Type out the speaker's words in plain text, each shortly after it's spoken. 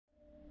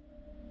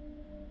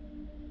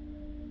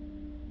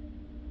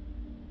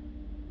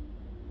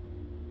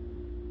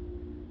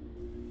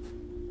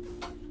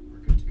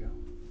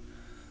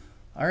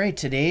All right,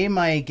 today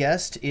my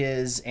guest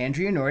is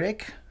Andria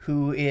Nordick,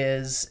 who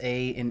is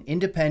an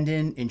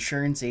independent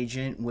insurance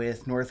agent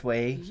with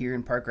Northway here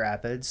in Park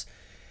Rapids.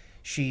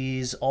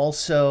 She's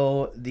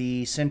also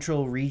the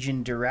Central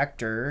Region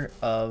Director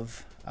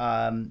of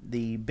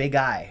the Big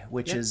I,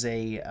 which is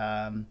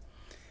what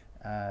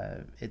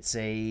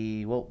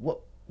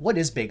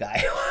is Big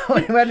I?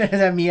 Why don't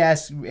let me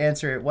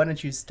answer it? Why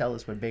don't you tell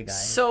us what Big I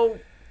is? So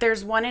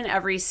there's one in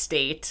every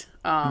state.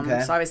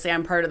 Okay. So obviously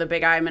I'm part of the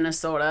Big I,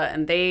 Minnesota,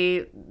 and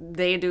they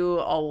do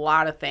a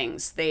lot of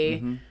things.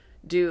 They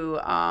do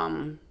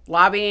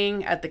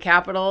lobbying at the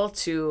Capitol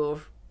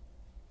to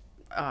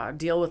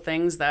deal with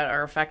things that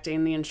are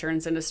affecting the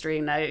insurance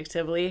industry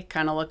negatively,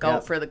 kind of look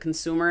out for the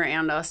consumer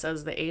and us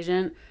as the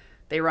agent.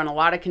 They run a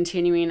lot of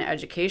continuing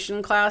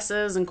education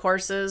classes and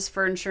courses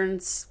for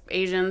insurance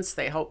agents.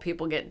 They help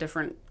people get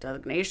different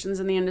designations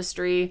in the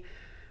industry.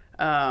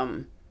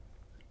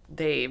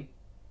 They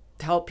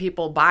help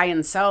people buy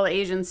and sell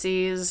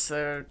agencies.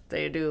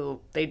 They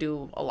do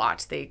a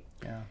lot. They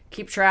help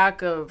keep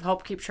track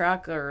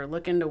or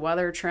look into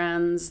weather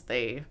trends.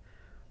 They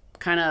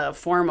kind of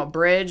form a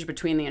bridge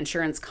between the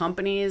insurance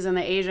companies and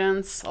the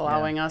agents,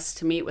 allowing us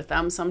to meet with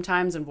them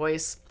sometimes and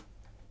voice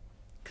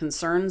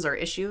concerns or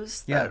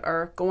issues that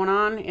are going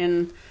on.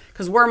 And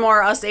because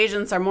us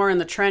agents are more in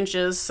the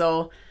trenches,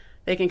 so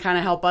they can kind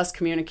of help us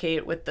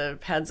communicate with the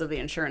heads of the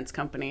insurance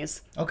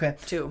companies. Okay.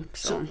 Too.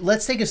 So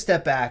let's take a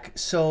step back.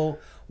 So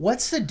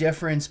what's the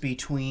difference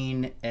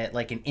between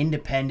like an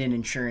independent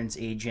insurance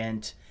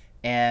agent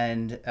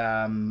and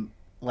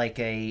like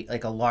a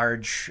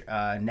large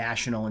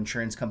national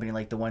insurance company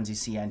like the ones you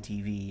see on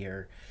TV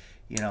or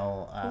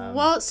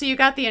well, so you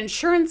got the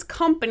insurance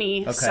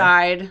company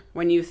side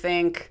when you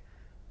think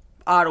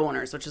auto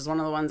owners, which is one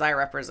of the ones I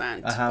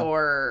represent,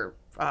 or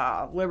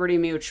Liberty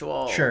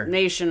Mutual,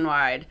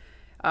 Nationwide.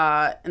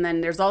 And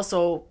then there's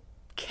also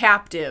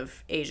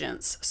captive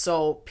agents.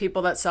 So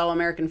people that sell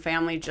American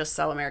Family just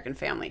sell American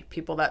Family.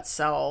 People that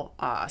sell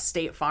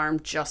State Farm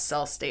just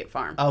sell State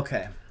Farm.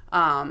 Okay.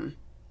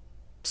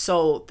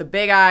 So the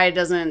Big I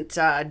doesn't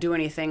do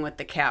anything with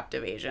the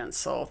captive agents.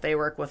 So they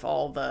work with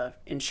all the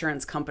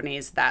insurance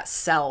companies that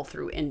sell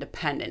through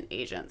independent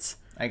agents.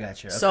 I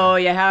got you. Okay. So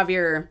you have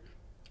your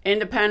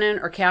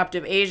independent or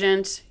captive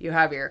agent. You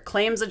have your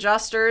claims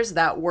adjusters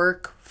that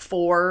work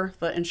for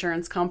the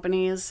insurance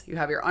companies. You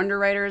have your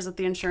underwriters at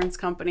the insurance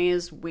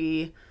companies.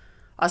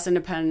 Us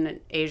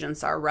independent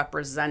agents are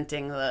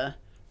representing the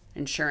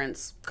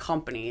insurance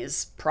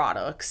companies'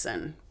 products,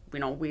 and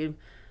we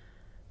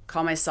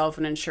call myself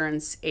an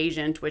insurance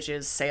agent, which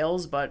is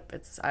sales, but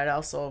I'd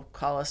also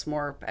call us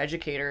more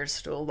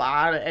educators. Do a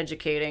lot of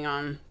educating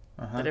on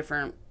the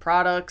different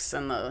products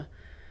and the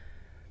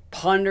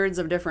hundreds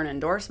of different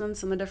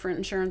endorsements in the different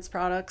insurance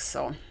products.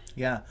 So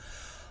yeah.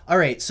 All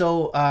right.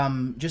 So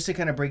just to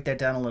kind of break that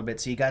down a little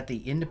bit. So you got the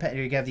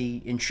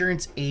the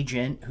insurance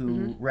agent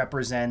who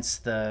represents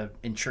the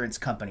insurance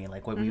company,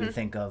 like what we would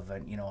think of,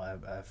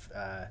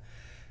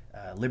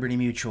 Liberty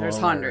Mutual, there's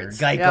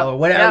hundreds, or Geico, or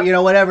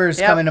whatever, whatever is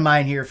coming to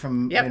mind here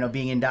from,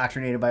 being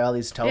indoctrinated by all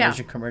these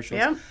television commercials.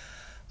 Yeah.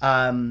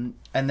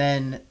 And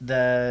then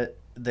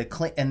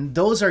and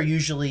those are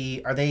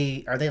usually, are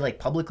they like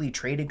publicly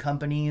traded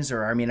companies,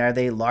 or are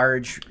they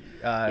large?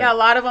 A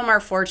lot of them are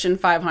Fortune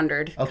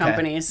 500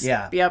 companies.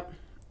 Yeah. Yep.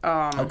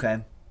 Okay.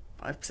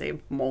 I'd say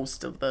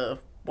most of the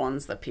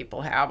ones that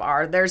people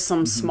have there's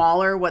some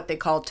smaller, what they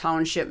call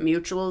township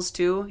mutuals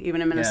too,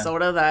 even in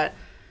Minnesota, that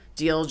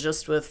deal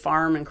just with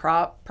farm and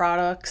crop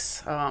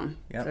products.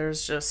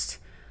 There's just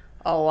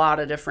a lot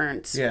of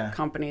different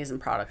companies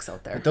and products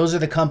out there. But those are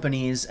the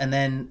companies, and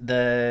then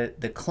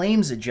the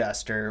claims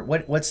adjuster.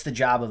 What's the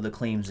job of the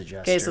claims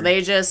adjuster? Okay, so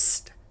they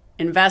just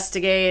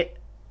investigate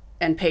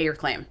and pay your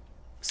claim.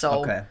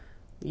 So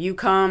you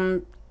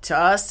come to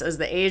us as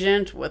the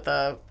agent with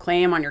a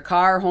claim on your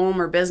car,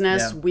 home, or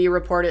business. We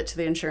report it to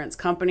the insurance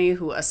company,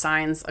 who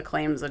assigns a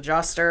claims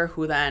adjuster,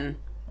 who then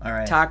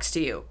talks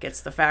to you,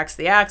 gets the facts of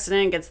the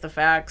accident, gets the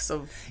facts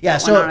of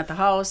what went on at the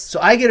house. So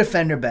I get a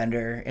fender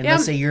bender, and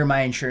let's say you're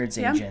my insurance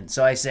agent.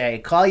 So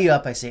I call you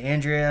up. I say,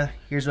 Andria,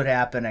 here's what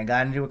happened. I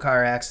got into a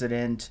car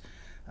accident.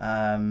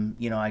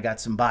 I got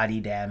some body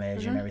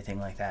damage and everything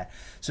like that.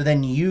 So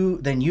then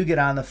you get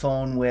on the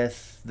phone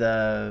with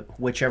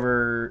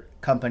whichever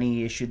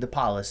company issued the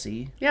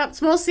policy. Yep,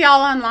 it's mostly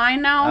all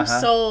online now.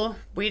 So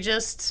we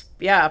just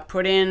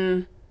put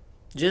in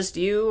just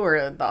you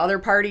or the other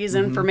party's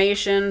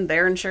information,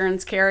 their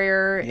insurance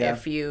carrier.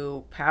 If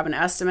you have an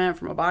estimate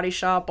from a body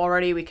shop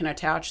already, we can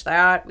attach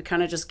that. We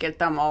kind of just get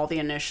them all the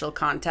initial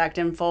contact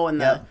info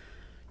and the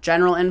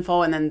general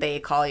info, and then they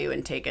call you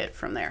and take it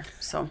from there.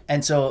 So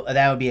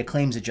that would be a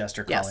claims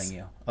adjuster calling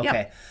you.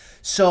 Okay.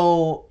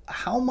 So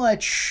how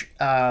much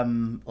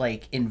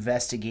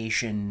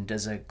investigation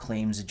does a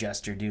claims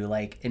adjuster do,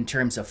 like in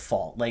terms of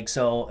fault? Like,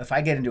 so if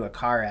I get into a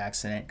car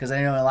accident, because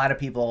I know a lot of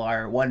people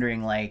are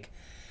wondering, like,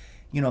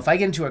 if I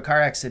get into a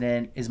car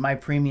accident, is my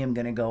premium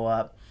going to go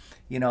up?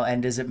 You know,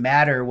 and does it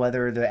matter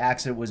whether the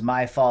accident was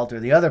my fault or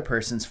the other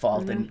person's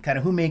fault, and kind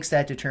of who makes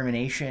that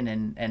determination,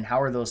 and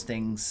how are those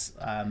things,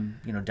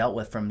 you know, dealt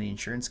with from the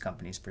insurance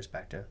company's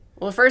perspective?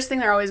 Well, the first thing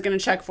they're always going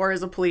to check for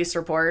is a police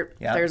report.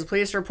 Yep. If there's a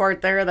police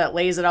report there that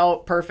lays it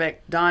out,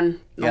 perfect,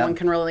 done. No one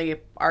can really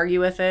argue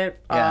with it.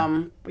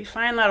 We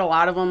find that a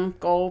lot of them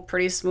go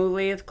pretty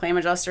smoothly. The claim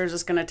adjuster is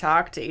just going to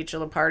talk to each of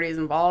the parties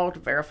involved,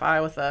 verify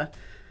with a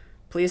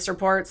police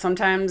report.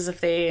 Sometimes if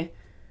they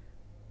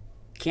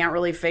can't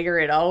really figure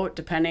it out,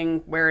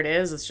 depending where it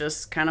is, it's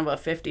just kind of a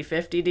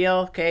 50-50 deal.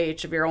 Okay,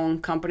 each of your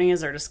own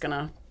companies are just going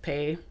to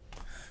pay,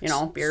 you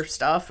know, your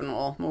stuff, and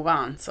we'll move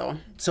on. So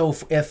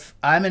if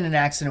I'm in an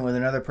accident with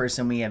another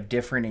person, we have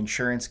different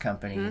insurance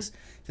companies.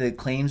 The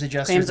claims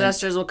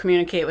adjusters will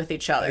communicate with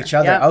each other.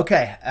 Yep.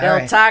 Okay.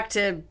 They'll talk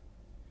to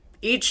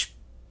each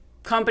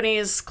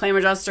company's claim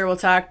adjuster will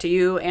talk to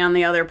you and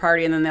the other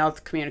party, and then they'll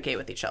communicate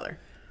with each other.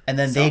 And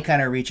then they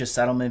kind of reach a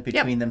settlement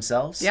between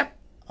themselves? Yep.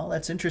 Oh,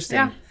 that's interesting.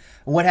 Yeah.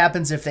 What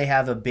happens if they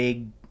have a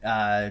big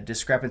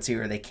discrepancy,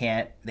 or they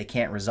can't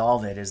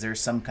resolve it? Is there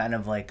some kind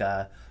of like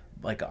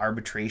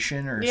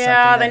arbitration or something?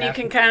 Yeah, then you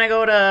can kind of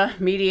go to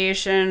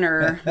mediation,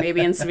 or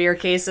maybe in severe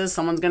cases,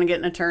 someone's going to get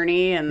an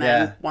attorney, and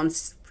then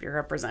once you're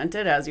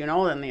represented, as you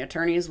know, then the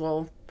attorneys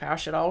will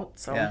hash it out.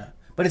 So yeah,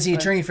 but it's the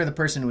attorney for the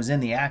person who was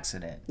in the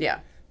accident. Yeah.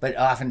 But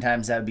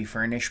oftentimes that would be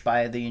furnished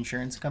by the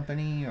insurance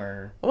company,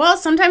 or? Well,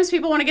 sometimes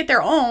people want to get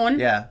their own.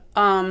 Yeah.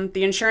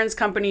 The insurance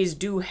companies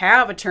do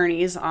have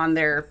attorneys on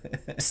their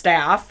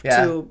staff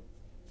to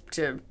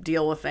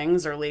deal with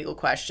things or legal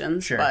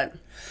questions. Sure.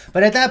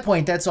 But at that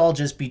point, that's all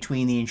just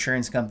between the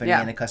insurance company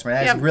and the customer.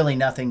 That has really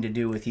nothing to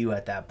do with you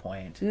at that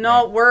point.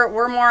 No, right?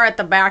 we're more at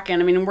the back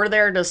end. I mean, we're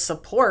there to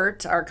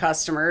support our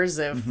customers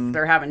if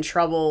they're having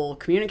trouble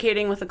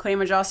communicating with a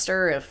claim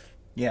adjuster, if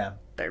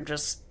they're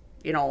just,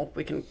 you know,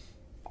 we can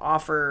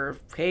offer,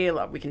 hey,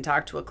 we can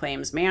talk to a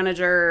claims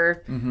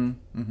manager, you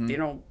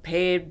know,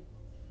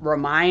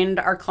 remind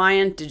our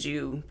client, did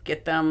you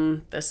get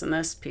them this and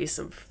this piece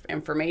of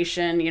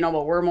information, you know,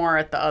 but we're more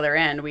at the other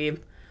end.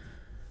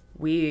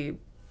 We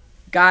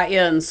got you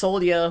and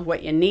sold you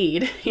what you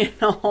need, you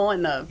know,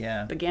 in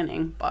the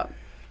beginning, but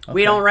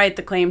we don't write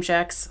the claim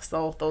checks,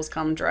 so those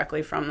come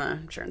directly from the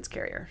insurance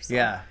carrier. So.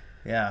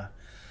 Yeah.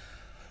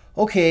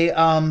 Okay,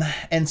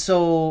 and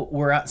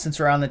so since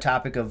we're on the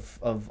topic of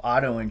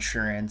auto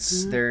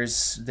insurance,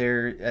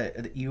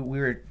 we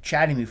were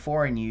chatting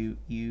before, and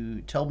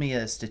you told me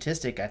a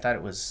statistic. I thought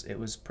it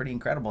was pretty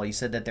incredible. You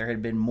said that there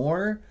had been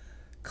more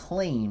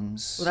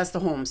claims. Well, that's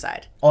the home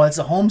side. Oh, it's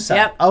the home side.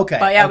 Yep. Okay.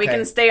 But we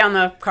can stay on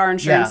the car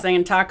insurance thing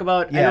and talk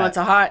about. I know it's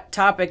a hot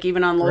topic,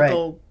 even on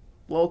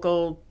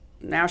local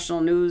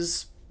national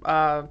news.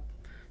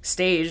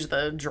 Stage,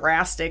 the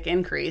drastic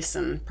increase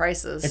in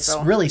prices. It's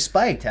really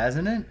spiked,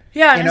 hasn't it?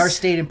 Yeah. In our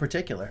state in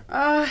particular.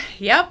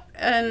 Yep.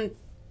 And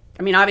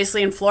I mean,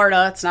 obviously in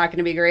Florida, it's not going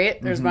to be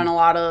great. There's been a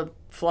lot of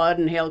flood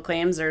and hail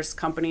claims. There's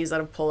companies that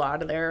have pulled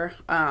out of there.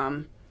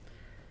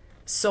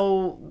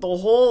 So the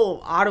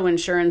whole auto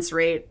insurance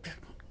rate,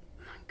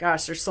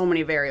 gosh, there's so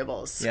many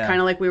variables. Kind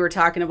of like we were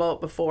talking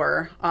about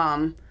before.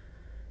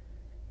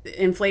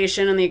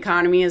 Inflation in the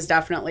economy is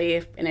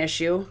definitely an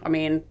issue. I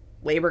mean,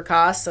 labor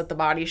costs at the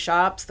body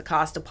shops, the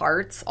cost of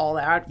parts, all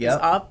that is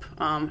up.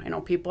 I know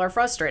people are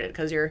frustrated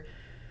because you're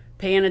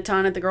paying a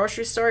ton at the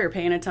grocery store, you're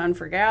paying a ton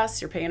for gas,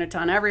 you're paying a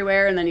ton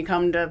everywhere, and then you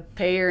come to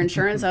pay your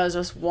insurance as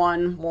just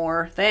one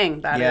more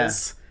thing that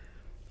is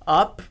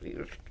up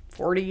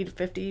 40 to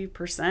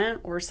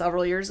 50% or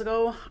several years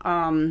ago.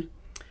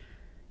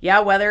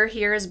 Weather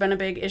here has been a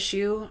big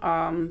issue.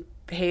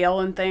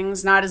 Hail and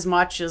things, not as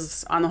much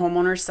as on the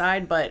homeowner's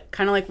side, but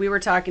kind of like we were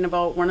talking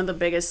about, one of the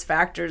biggest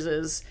factors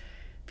is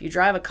if you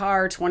drive a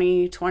car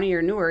 2020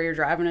 or newer, you're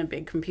driving a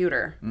big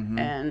computer.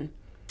 And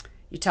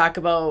you talk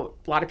about,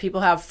 a lot of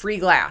people have free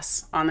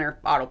glass on their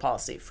auto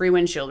policy, free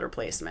windshield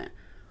replacement.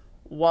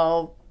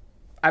 Well,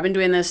 I've been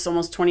doing this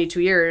almost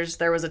 22 years.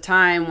 There was a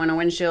time when a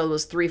windshield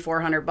was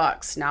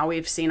 $300-400. Now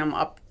we've seen them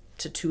up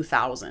to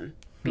 $2,000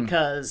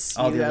 because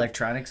all the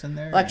electronics in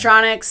there.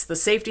 Electronics, the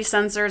safety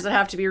sensors that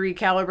have to be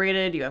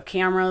recalibrated. You have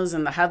cameras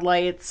in the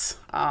headlights.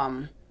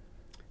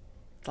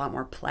 It's a lot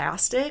more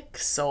plastic,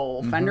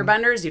 so fender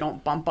benders, you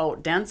don't bump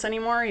out dents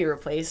anymore. You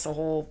replace the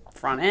whole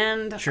front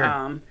end.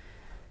 Sure.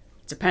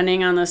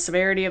 Depending on the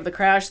severity of the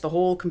crash, the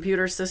whole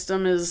computer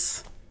system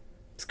is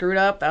screwed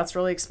up. That's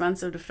really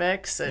expensive to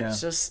fix. It's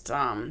just,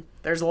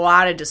 there's a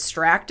lot of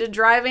distracted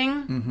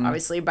driving.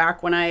 Obviously,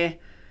 back when I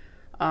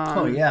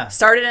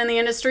started in the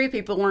industry,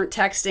 people weren't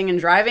texting and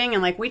driving.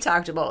 And like we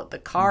talked about, the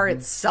car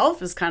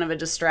itself is kind of a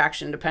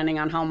distraction depending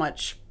on how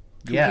much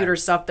computer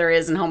stuff there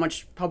is and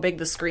how big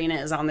the screen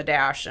is on the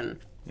dash and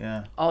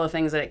all the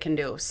things that it can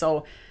do.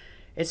 So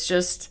it's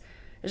just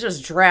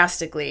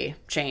drastically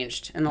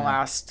changed in the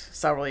last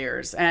several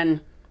years.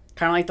 And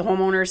kind of like the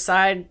homeowner's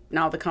side,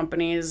 now the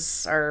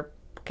companies are,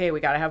 okay, we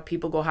got to have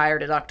people go higher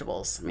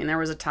deductibles. I mean, there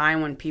was a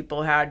time when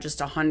people had just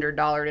 $100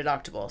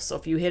 deductible. So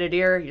if you hit a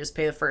deer, you just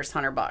pay the first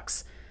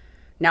 $100.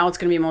 Now it's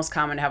going to be most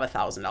common to have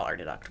 $1,000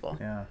 deductible.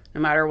 Yeah.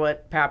 No matter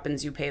what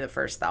happens, you pay the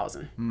first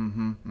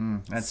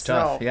 $1,000. That's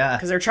tough. Yeah.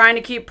 Because they're trying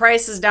to keep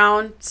prices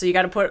down, so you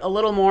got to put a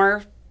little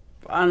more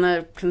on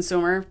the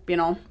consumer, you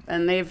know.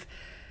 And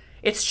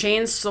it's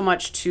changed so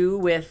much too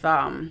with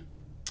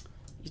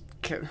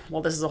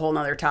well, this is a whole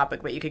nother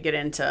topic, but you could get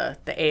into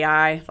the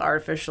AI, the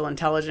artificial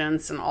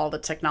intelligence, and all the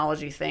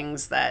technology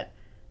things that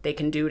they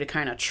can do to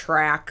kind of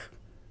track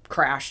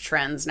crash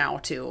trends now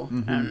too,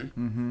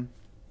 and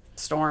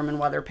storm and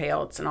weather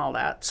payouts and all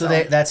that. So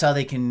that's how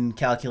they can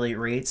calculate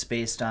rates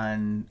based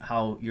on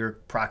how your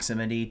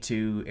proximity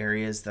to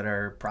areas that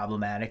are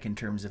problematic in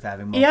terms of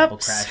having multiple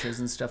crashes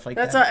and stuff like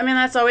that. I mean,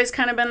 that's always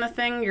kind of been the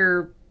thing.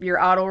 Your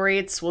auto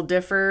rates will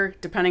differ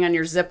depending on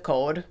your zip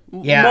code.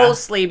 Yeah.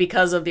 Mostly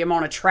because of the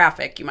amount of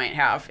traffic you might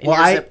have in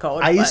your zip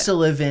code. I used to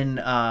live in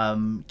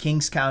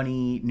Kings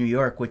County, New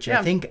York, which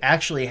I think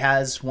actually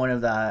has one of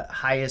the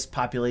highest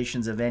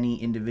populations of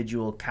any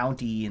individual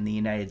county in the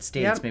United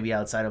States, maybe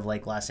outside of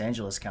like Los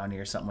Angeles County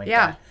or something like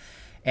that.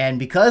 And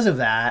because of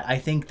that, I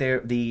think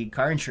the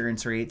car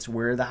insurance rates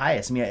were the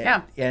highest. I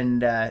mean,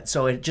 and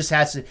so it just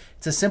has to.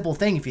 It's a simple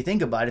thing if you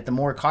think about it. The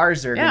more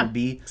cars there are going to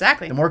be,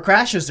 the more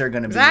crashes there are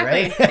going to be,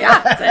 right?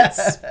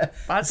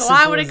 That's a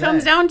lot what it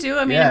comes down to.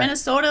 I mean, in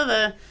Minnesota,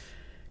 the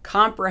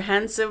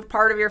comprehensive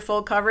part of your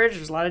full coverage.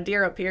 There's a lot of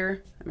deer up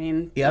here. I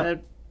mean,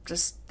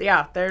 there's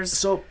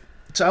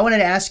So I wanted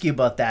to ask you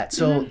about that.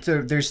 So,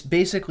 there's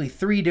basically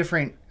 3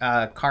 different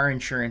car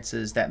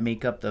insurances that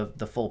make up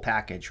the full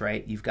package,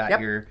 right? You've got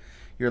your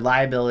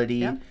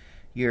liability,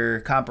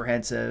 your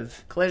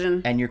comprehensive,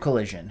 collision, and your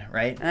collision,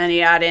 right? And then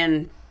you add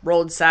in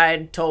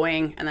roadside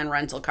towing and then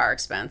rental car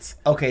expense.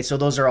 Okay, so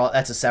those are all.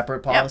 That's a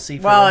separate policy.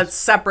 Well, it's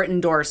separate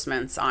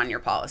endorsements on your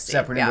policy.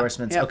 Separate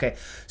endorsements. Okay,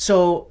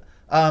 so.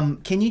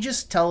 Can you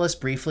just tell us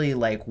briefly,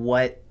 like,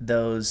 what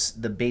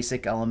the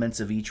basic elements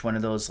of each one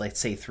of those, like,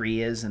 say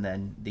 3 is, and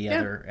then the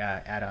other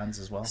add-ons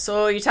as well?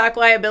 So you talk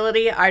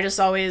liability. I just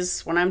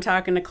always, when I'm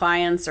talking to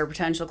clients or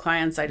potential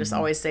clients, I just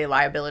always say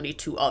liability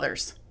to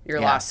others, your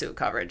lawsuit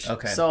coverage.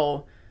 Okay.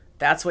 So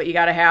that's what you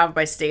got to have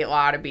by state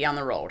law to be on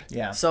the road.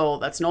 Yeah. So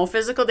that's no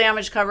physical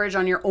damage coverage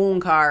on your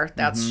own car.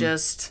 That's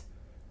just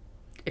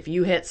if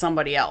you hit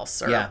somebody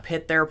else or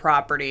hit their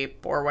property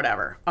or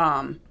whatever.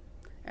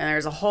 And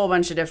there's a whole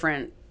bunch of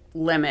different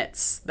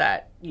limits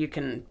that you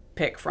can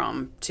pick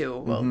from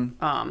too.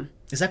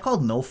 Is that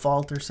called no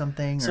fault or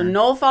something? So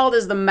no fault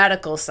is the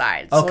medical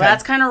side. So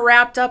that's kind of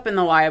wrapped up in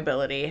the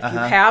liability. If you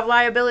have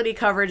liability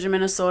coverage in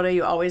Minnesota,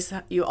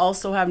 you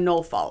also have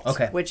no fault,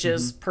 which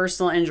is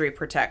personal injury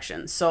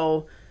protection.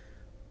 So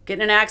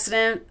getting in an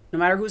accident, no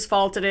matter whose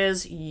fault it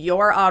is,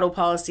 your auto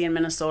policy in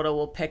Minnesota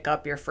will pick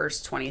up your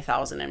first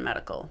 $20,000 in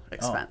medical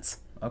expense.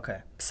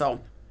 So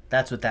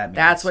that's what that means.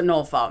 That's what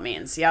no fault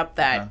means. Yep,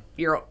 that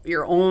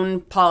your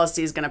own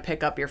policy is going to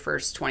pick up your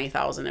first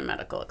 $20,000 in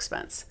medical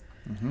expense.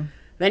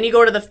 Then you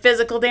go to the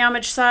physical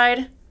damage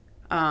side.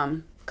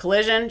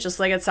 Collision, just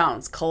like it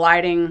sounds,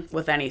 colliding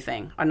with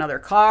anything. Another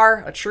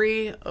car, a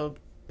tree, a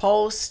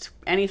post,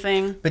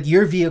 anything. But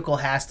your vehicle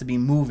has to be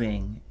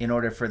moving in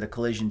order for the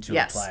collision to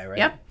apply, right?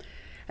 Yep.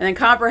 And then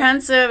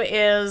comprehensive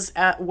is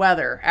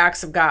weather,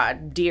 acts of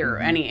God, deer,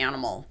 any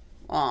animal.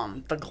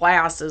 The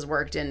glass is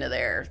worked into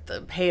there,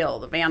 the hail,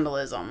 the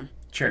vandalism,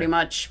 pretty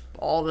much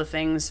all the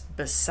things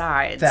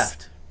besides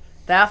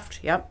theft.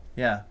 Yep.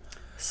 Yeah.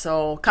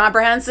 So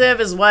comprehensive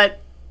is what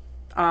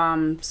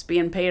is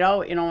being paid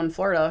out, in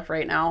Florida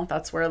right now.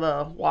 That's where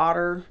the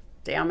water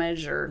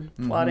damage or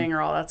flooding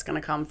or all that's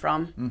going to come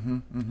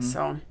from.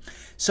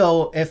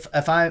 So if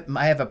I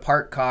have a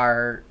parked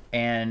car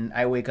and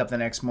I wake up the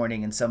next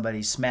morning and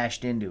somebody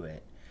smashed into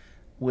it,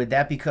 would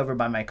that be covered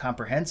by my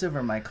comprehensive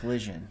or my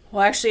collision?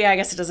 Well, actually, I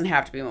guess it doesn't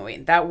have to be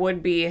moving. That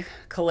would be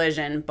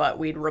collision, but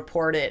we'd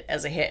report it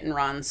as a hit and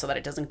run so that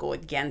it doesn't go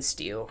against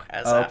you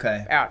as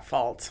a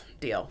at-fault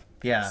deal.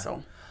 Yeah.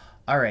 So,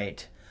 all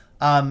right.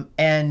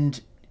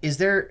 And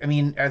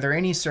are there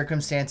any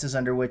circumstances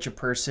under which a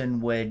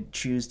person would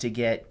choose to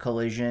get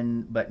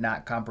collision but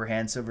not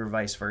comprehensive or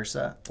vice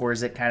versa? Or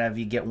is it kind of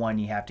you get one,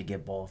 you have to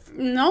get both?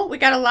 No, we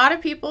got a lot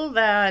of people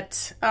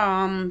that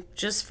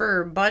just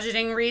for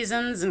budgeting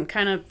reasons and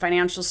kind of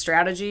financial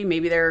strategy,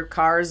 maybe their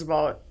car's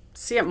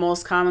see it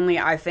most commonly,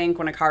 I think,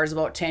 when a car is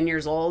about 10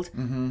 years old.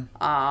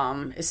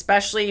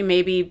 Especially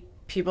maybe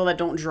people that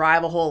don't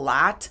drive a whole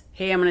lot.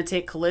 Hey, I'm going to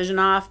take collision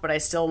off, but I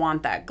still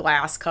want that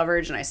glass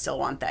coverage and I still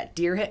want that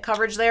deer hit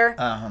coverage there.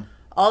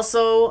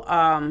 Also,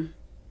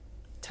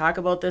 talk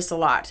about this a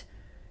lot.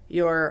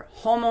 Your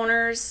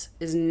homeowners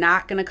is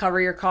not going to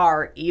cover your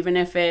car even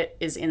if it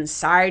is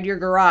inside your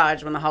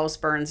garage when the house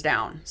burns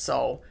down.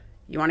 So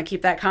you want to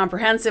keep that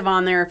comprehensive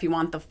on there if you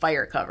want the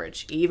fire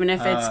coverage. Even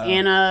if it's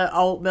in a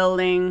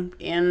outbuilding,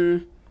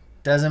 in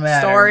doesn't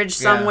matter. Storage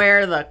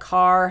somewhere, the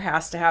car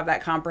has to have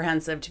that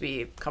comprehensive to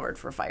be covered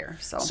for fire.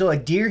 So a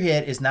deer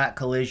hit is not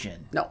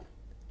collision. No.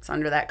 It's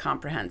under that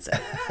comprehensive.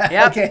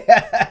 Yep. Okay.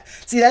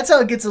 See, that's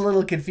how it gets a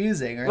little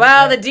confusing, right?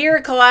 Well, the deer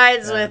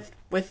collides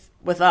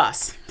with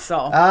us.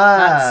 So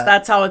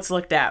that's how it's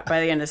looked at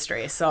by the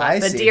industry. So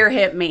the deer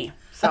hit me.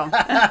 So.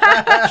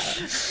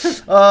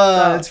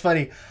 That's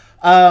funny.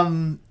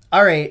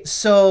 All right,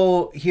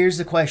 so here's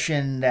the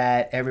question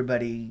that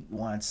everybody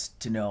wants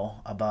to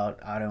know about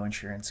auto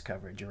insurance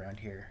coverage around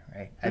here,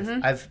 right?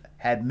 I've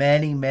had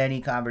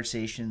many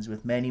conversations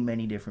with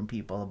many different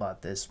people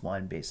about this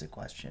one basic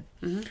question.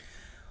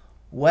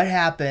 What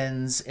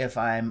happens if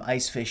I'm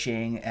ice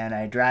fishing and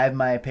I drive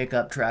my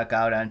pickup truck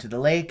out onto the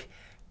lake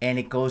and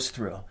it goes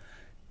through?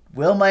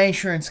 Will my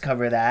insurance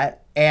cover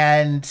that?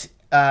 And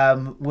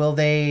will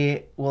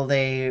they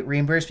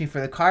reimburse me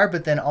for the car,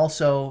 but then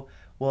also,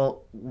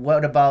 well,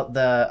 what about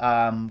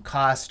the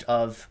cost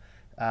of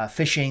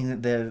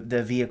fishing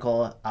the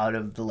vehicle out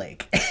of the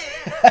lake?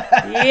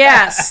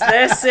 Yes,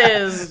 this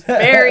is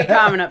very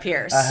common up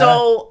here.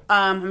 So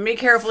be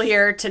careful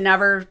here to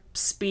never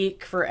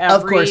speak for every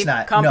of course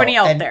not. company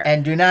No. out there.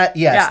 And do not,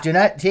 do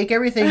not take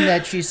everything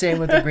that she's saying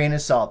with a grain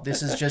of salt.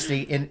 This is just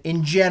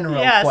in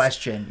general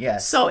question.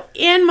 Yes. So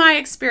in my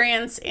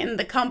experience in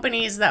the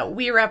companies that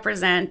we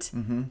represent,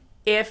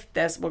 if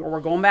this, we're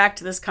going back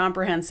to this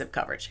comprehensive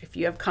coverage. If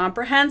you have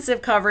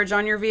comprehensive coverage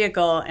on your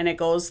vehicle and it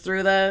goes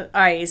through the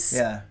ice,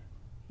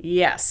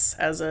 yes,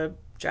 as a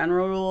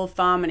general rule of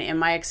thumb and in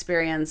my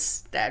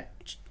experience, that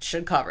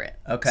should cover it.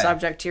 Okay.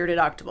 Subject to your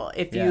deductible.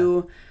 If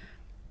you,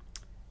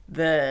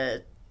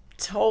 the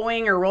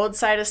towing or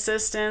roadside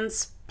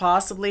assistance,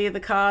 possibly the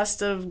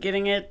cost of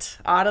getting it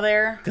out of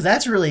there. Because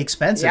that's really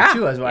expensive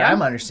too, is what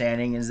I'm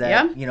understanding, is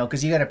that, you know,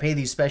 because you got to pay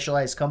these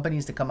specialized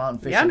companies to come out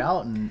and fish it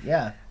out. And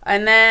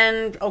and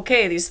then,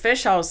 okay, these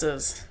fish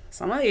houses,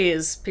 some of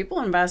these people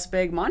invest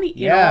big money,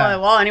 you know,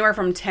 well, anywhere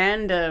from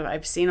 10 to,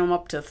 I've seen them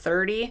up to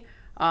 30.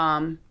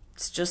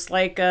 It's just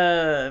like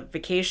a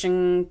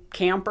vacation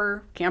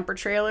camper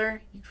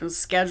trailer. You can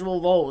schedule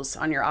those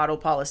on your auto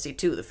policy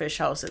too, the fish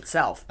house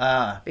itself.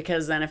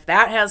 Because then if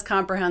that has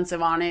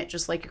comprehensive on it,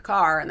 just like your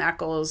car, and that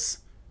goes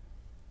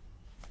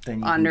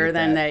under,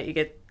 then that you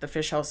get the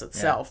fish house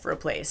itself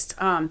replaced.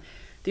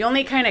 The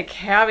only kind of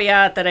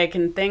caveat that I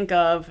can think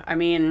of, I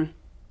mean,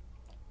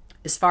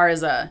 as far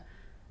as a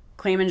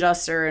claim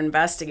adjuster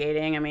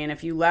investigating, I mean,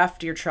 if you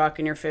left your truck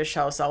and your fish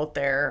house out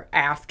there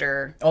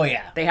after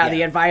they had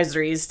the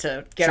advisories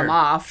to get them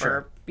off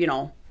or, you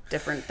know,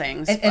 different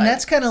things. And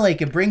that's kind of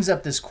like, it brings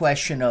up this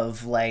question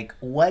of like,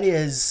 what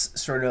is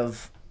sort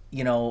of,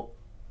 you know,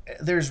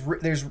 there's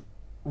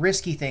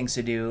risky things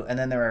to do, and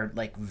then there are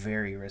like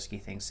very risky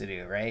things to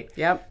do, right?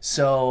 Yep.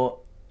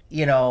 So,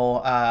 you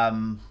know,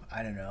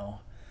 I don't know,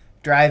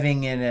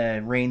 driving in a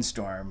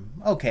rainstorm,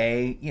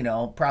 okay, you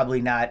know,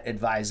 probably not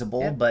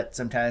advisable, but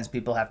sometimes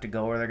people have to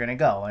go where they're going to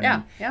go.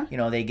 And, you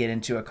know, they get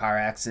into a car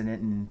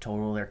accident and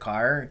total their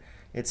car.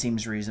 It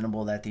seems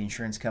reasonable that the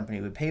insurance company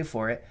would pay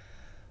for it.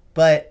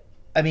 But,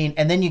 I mean,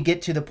 and then you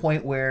get to the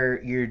point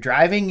where you're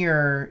driving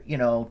your, you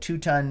know,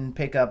 2-ton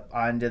pickup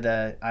onto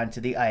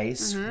the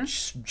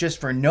ice, just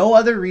for no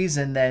other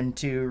reason than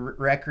to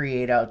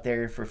recreate out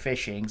there for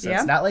fishing. So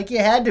it's not like you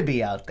had to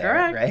be out there,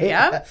 right?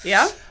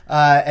 Yeah.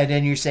 And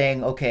then you're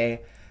saying,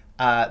 okay,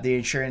 the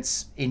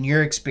insurance, in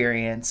your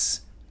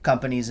experience,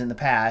 companies in the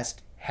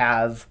past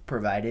have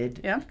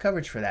provided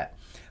coverage for that.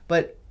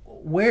 But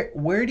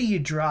where do you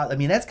draw? I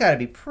mean, that's got to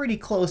be pretty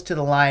close to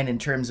the line in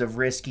terms of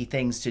risky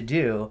things to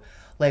do.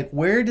 Like,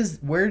 where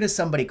does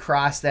somebody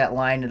cross that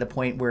line to the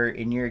point where,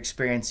 in your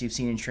experience, you've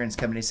seen insurance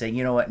companies say,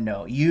 you know what,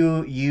 no,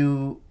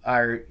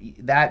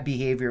 that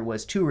behavior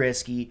was too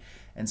risky,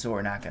 and so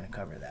we're not going to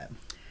cover that.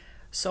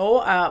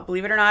 So,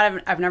 believe it or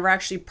not, I've never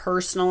actually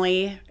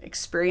personally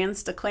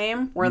experienced a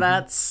claim where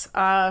that's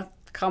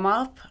come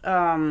up.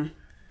 I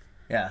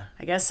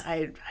guess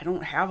I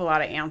don't have a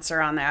lot of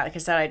answer on that. Like I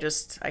said,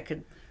 I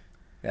could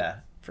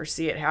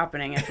foresee it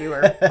happening if you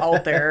were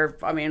out there,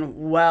 I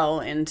mean, well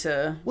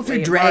into if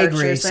you're drag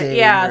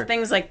racing. Or,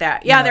 things like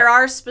that. Yeah, there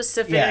are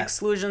specific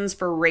exclusions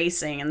for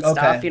racing and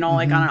stuff, you know,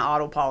 like on an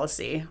auto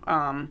policy.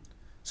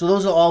 So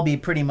those will all be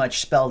pretty much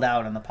spelled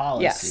out on the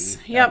policy. Yes.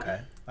 Yep. Okay.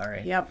 All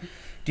right. Yep.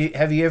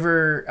 Have you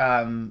ever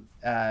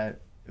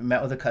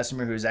met with a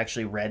customer who's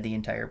actually read the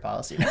entire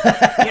policy?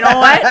 You know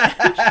what?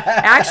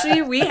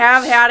 Actually, we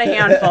have had a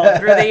handful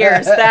through the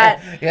years that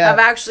have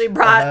actually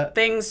brought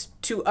things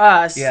to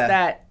us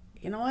that,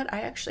 you know what,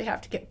 I actually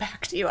have to get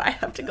back to you. I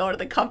have to go to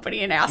the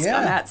company and ask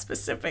on that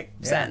specific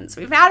sentence.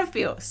 We've had a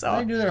few. So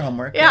they do their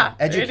homework. Yeah.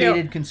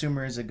 Educated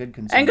consumer is a good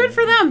consumer. And good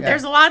for them. Yeah.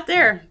 There's a lot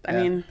there. I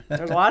mean,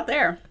 there's a lot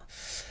there.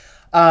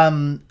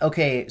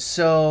 Okay,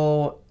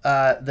 so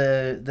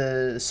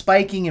the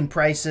spiking in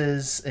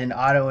prices in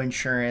auto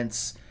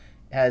insurance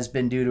has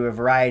been due to a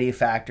variety of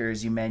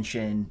factors. You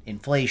mentioned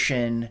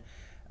inflation,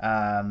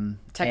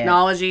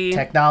 technology,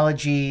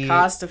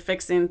 cost of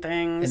fixing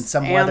things, and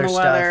some weather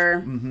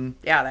stuff.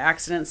 Yeah, the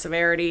accident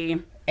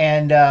severity.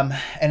 And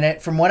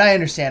from what I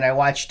understand, I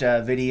watched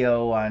a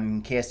video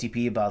on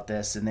KSTP about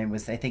this, and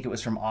I think it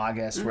was from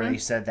August, where they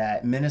said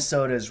that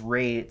Minnesota's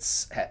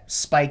rates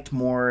spiked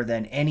more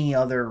than any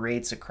other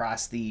rates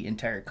across the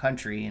entire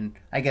country. And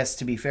I guess,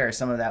 to be fair,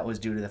 some of that was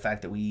due to the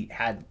fact that we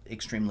had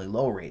extremely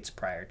low rates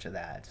prior to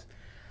that.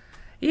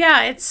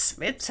 Yeah,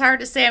 it's hard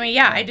to say. I mean,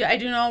 I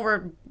do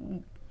know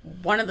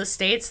one of the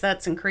states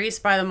that's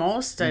increased by the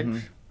most,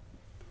 if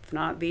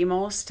not the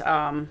most.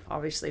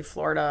 Obviously,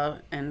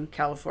 Florida and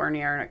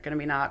California are going to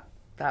be not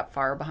that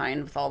far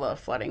behind with all the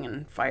flooding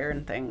and fire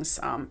and things.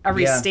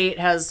 Every state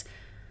has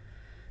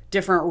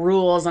different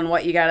rules on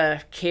what you got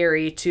to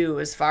carry too,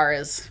 as far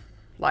as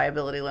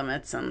liability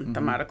limits and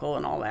the medical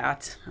and all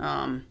that.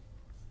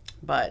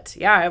 But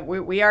yeah,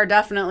 we are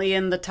definitely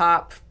in the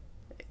top,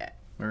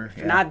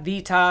 not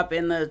the top,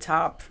 in the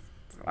top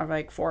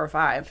like 4 or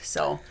 5.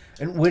 So,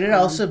 and would it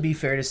also be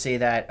fair to say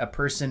that a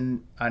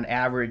person on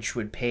average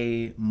would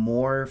pay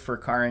more for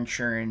car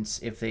insurance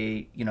if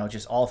they, you know,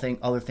 just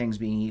other things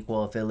being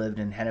equal, if they lived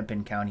in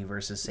Hennepin County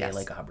versus say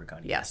like a Hubbard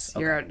County? Yes,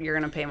 okay. You're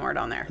going to pay more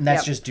down there. And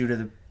that's just due to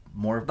the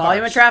more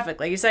volume of traffic,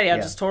 like you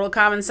said. Just total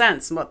common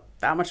sense. But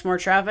that much more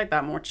traffic,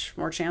 that much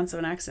more chance of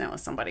an accident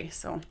with somebody.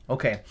 So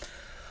okay.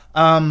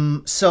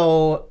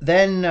 So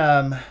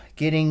then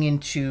getting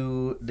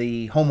into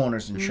the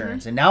homeowners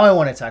insurance, and now I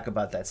want to talk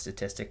about that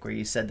statistic where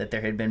you said that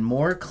there had been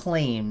more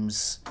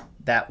claims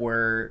that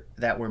were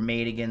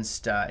made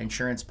against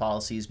insurance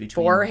policies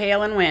between for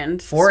hail and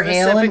wind, for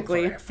hail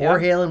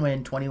and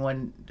wind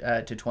 21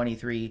 to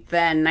 23,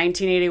 then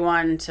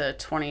 1981 to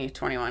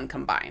 2021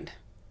 combined.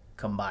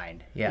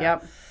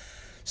 Yep.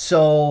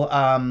 So,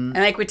 and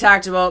like we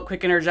talked about,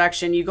 quick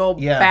interjection, you go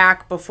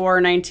back before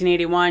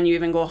 1981, you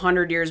even go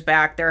 100 years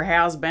back, there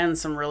has been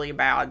some really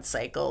bad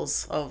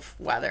cycles of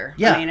weather.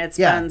 I mean, it's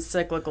been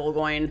cyclical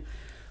going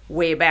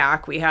way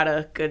back. We had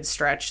a good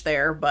stretch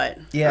there, but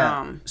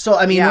so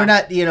I mean, we're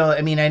not, you know,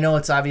 I mean, I know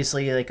it's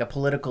obviously like a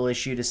political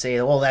issue to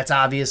say, well, that's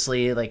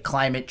obviously like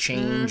climate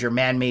change or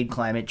man-made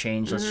climate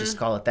change. Let's just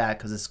call it that,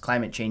 because this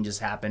climate change has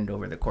happened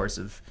over the course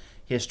of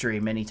history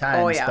many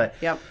times. But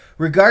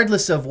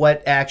regardless of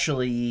what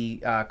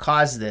actually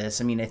caused this,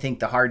 I mean, I think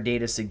the hard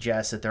data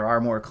suggests that there are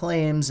more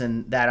claims,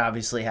 and that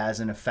obviously has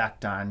an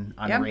effect on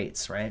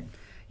rates, right?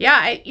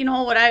 Yeah, you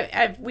know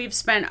what, we've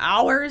spent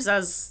hours,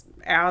 as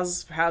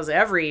has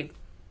every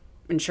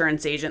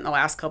insurance agent in the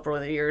last couple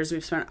of years,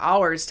 we've spent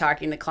hours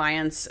talking to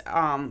clients.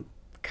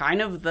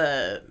 Kind of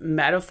the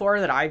metaphor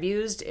that I've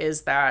used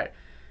is that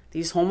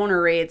these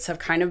homeowner rates have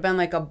kind of been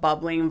like a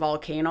bubbling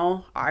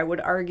volcano, I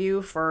would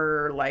argue,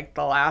 for like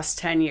the last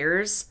 10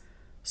 years.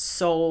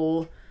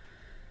 So,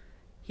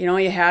 you know,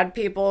 you had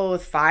people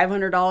with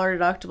 $500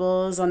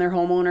 deductibles on their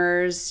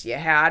homeowners. You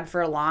had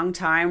for a long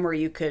time where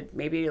you could,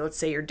 maybe let's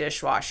say your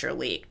dishwasher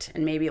leaked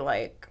and maybe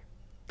like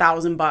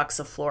 $1,000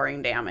 of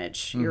flooring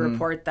damage. You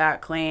report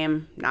that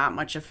claim, not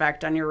much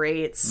effect on your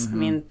rates. I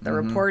mean, the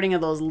reporting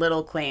of those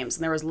little claims.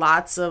 And there was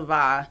lots of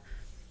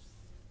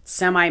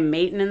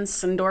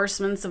semi-maintenance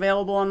endorsements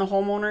available on the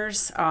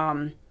homeowners.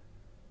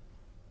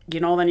 You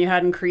know, then you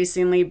had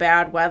increasingly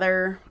bad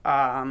weather.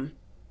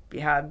 You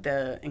had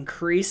the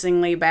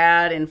increasingly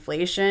bad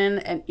inflation.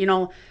 And, you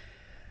know,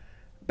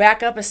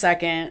 back up a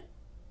second.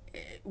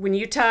 When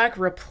you talk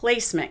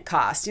replacement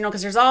cost, you know,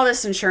 because there's all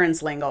this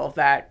insurance lingo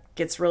that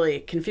gets really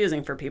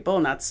confusing for people,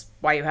 and that's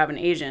why you have an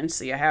agent,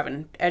 so you have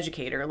an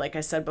educator, like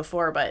I said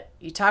before. But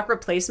you talk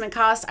replacement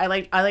cost, I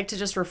like to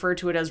just refer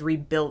to it as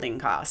rebuilding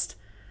cost.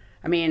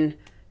 I mean,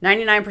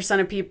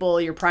 99% of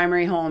people, your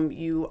primary home,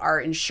 you are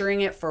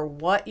insuring it for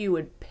what you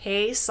would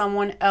pay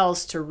someone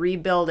else to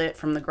rebuild it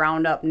from the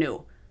ground up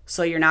new.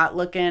 So you're not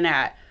looking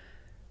at,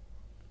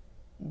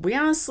 we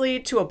honestly,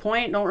 to a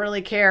point, don't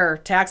really care.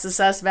 Tax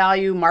assessed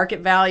value,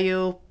 market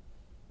value,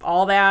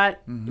 all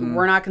that.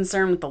 We're not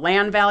concerned with the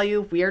land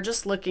value. We are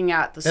just looking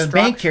at the structure. The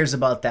bank cares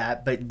about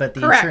that, but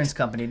the insurance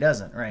company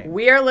doesn't, right?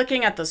 We are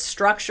looking at the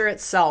structure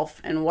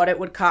itself and what it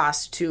would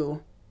cost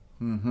to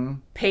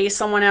pay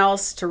someone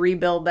else to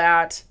rebuild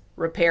that,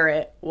 repair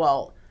it.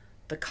 Well,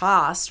 the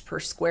cost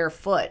per square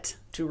foot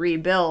to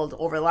rebuild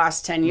over the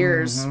last 10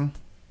 years,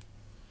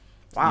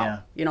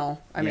 wow. You know,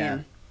 I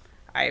mean,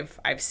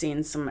 I've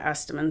seen some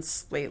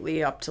estimates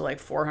lately up to like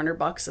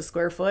 $400 a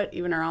square foot,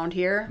 even around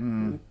here.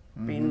 I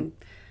mean,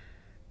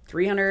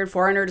 300,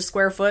 400 a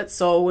square foot.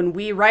 So when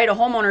we write a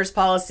homeowner's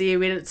policy,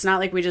 it's not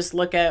like we just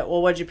look at,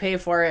 well, what'd you pay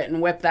for it,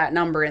 and whip that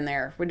number in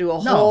there. We do a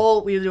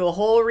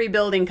whole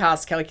rebuilding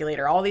cost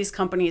calculator. All these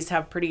companies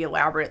have pretty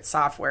elaborate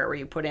software where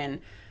you put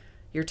in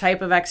your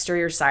type of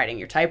exterior siding,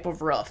 your type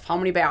of roof, how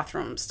many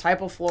bathrooms,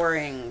 type of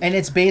flooring. And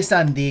it's based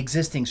on the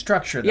existing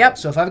structure, though.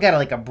 So if I've got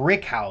like a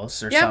brick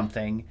house or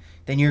something,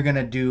 then you're going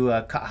to do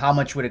how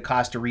much would it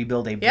cost to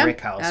rebuild a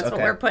brick house? That's what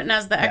we're putting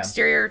as the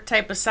exterior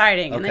type of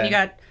siding. And then you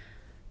got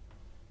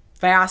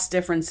vast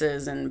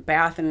differences in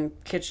bath and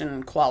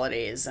kitchen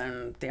qualities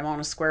and the amount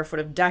of square foot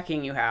of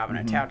decking you have, an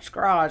attached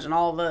garage, and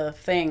all the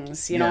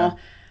things, you know.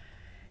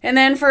 And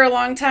then for a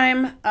long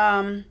time,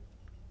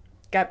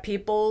 got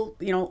people,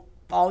 you know,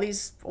 a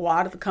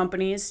lot of the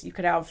companies, you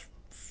could have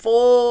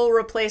full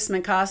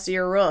replacement cost of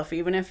your roof,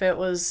 even if it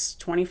was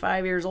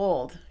 25 years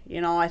old. You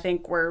know, I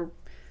think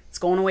it's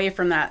going away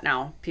from that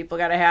now. People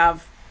got to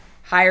have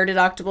higher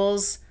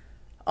deductibles.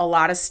 A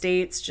lot of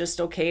states just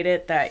okayed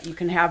it that you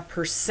can have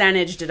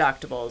percentage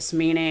deductibles,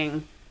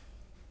 meaning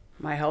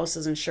my house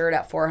is insured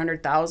at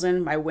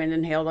 $400,000. My wind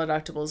and hail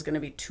deductible is going to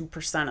be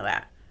 2% of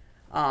that.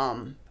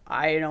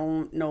 I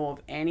don't know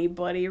of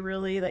anybody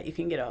really that you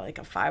can get like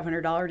a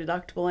 $500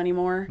 deductible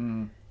anymore.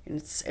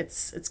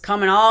 It's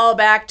coming all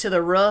back to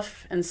the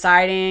roof and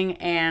siding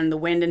and the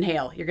wind and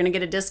hail. You're going to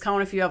get a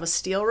discount if you have a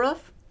steel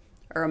roof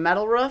or a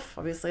metal roof.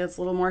 Obviously, it's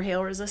a little more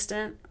hail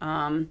resistant.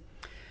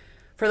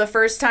 For the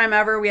first time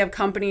ever, we have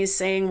companies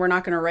saying we're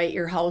not going to write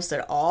your house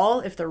at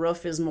all if the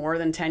roof is more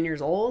than 10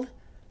 years old.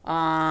 We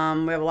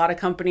have a lot of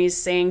companies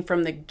saying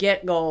from the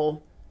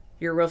get-go,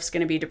 your roof's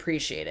going to be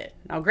depreciated.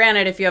 Now,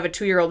 granted, if you have a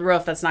 2-year-old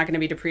roof, that's not going to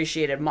be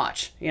depreciated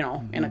much, you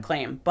know, in a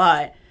claim.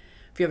 But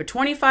if you have a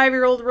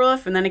 25-year-old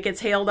roof and then it gets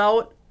hailed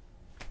out,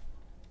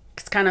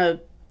 it's kind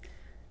of,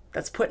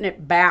 that's putting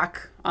it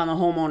back on the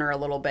homeowner a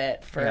little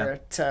bit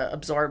to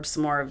absorb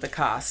some more of the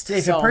cost.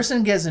 If a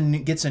person gets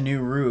a new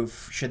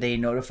roof, should they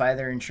notify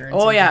their insurance?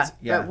 Oh, agents?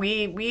 yeah.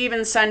 We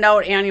even send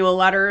out annual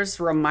letters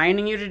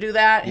reminding you to do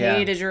that. Yeah.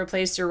 Hey, did you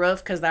replace your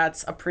roof? Because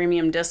that's a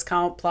premium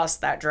discount, plus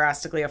that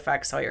drastically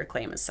affects how your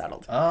claim is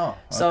settled. Oh, okay.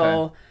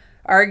 So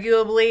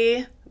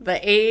arguably, the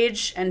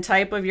age and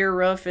type of your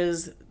roof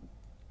is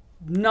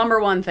number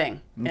one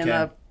thing in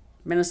the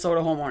Minnesota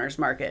homeowners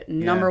market.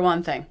 Number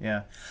one thing.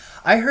 Yeah.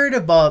 I heard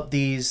about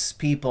these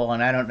people,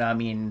 and I don't know, I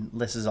mean,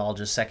 this is all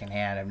just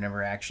secondhand. I've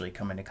never actually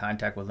come into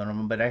contact with one of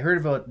them, but I heard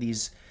about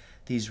these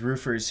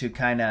roofers who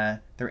they're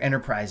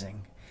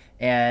enterprising.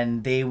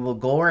 And they will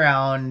go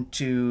around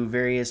to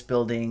various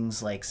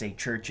buildings, like, say,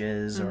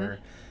 churches or,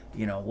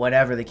 you know,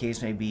 whatever the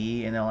case may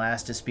be, and they'll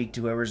ask to speak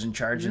to whoever's in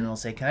charge, and they'll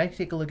say, can I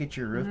take a look at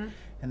your roof?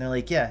 And they're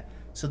like, yeah.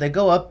 So they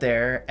go up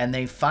there, and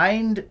they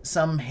find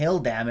some hail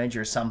damage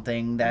or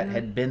something that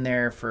had been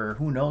there for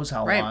who knows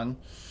how long.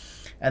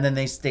 And then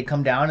they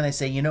come down and they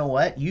say, you know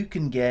what? You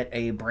can get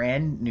a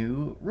brand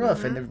new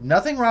roof. And there's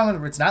nothing wrong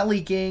with it. It's not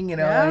leaking, you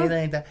know,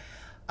 anything like that.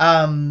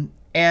 I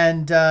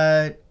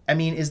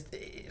mean,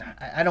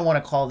 I don't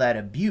want to call that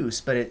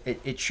abuse, but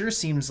it sure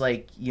seems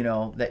like, you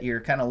know, that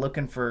you're kind of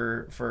looking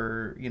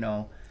for you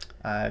know,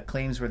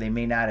 claims where they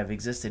may not have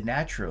existed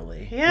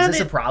naturally. Yeah, is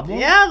this a problem?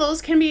 Yeah,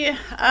 those can be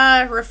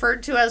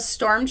referred to as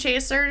storm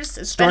chasers.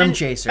 It's been an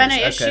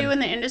issue in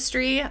the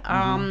industry.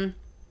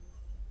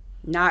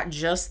 Not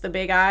just the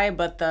Big I,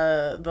 but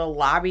the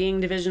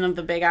lobbying division of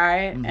the Big I,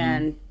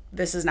 and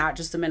this is not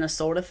just a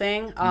Minnesota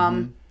thing,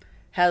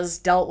 has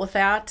dealt with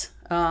that.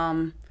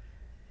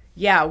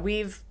 Yeah,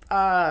 we've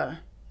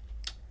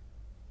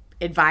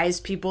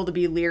advised people to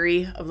be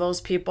leery of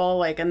those people,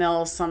 like, and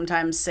they'll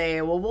sometimes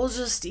say, well, we'll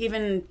just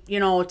even, you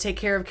know, take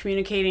care of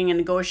communicating and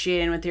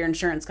negotiating with your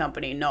insurance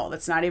company. No,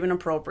 that's not even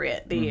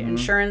appropriate. The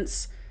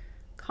insurance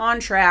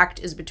contract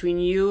is between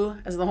you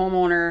as the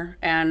homeowner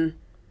and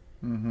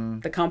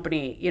the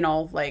company, you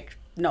know, like,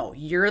 no,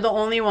 you're the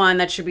only one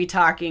that should be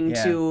talking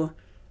to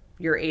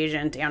your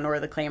agent and or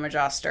the claim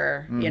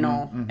adjuster, you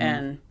know,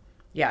 and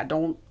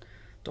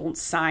don't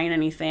sign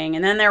anything.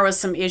 And then there was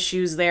some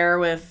issues there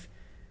with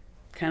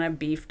kind of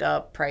beefed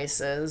up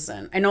prices,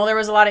 and I know there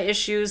was a lot of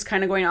issues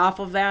kind of going off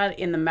of that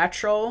in the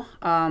metro.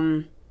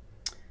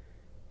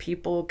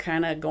 People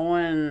kind of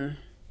going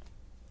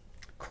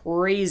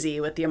crazy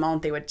with the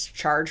amount they would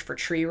charge for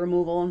tree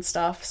removal and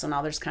stuff. So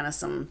now there's kind of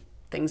some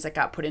things that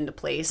got put into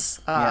place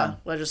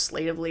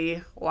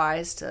legislatively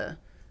wise to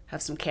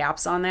have some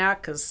caps on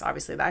that, because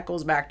obviously that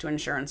goes back to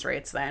insurance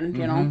rates then,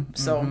 you know.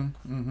 So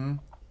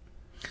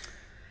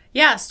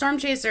yeah, storm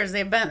chasers,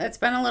 it's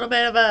been a little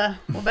bit of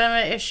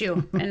an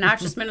issue, and not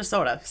just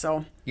Minnesota.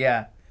 So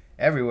yeah,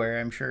 everywhere,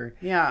 I'm sure.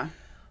 Yeah.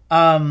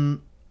 All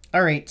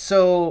right,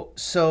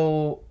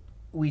 so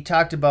we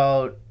talked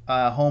about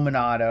home and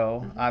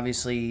auto.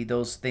 Obviously,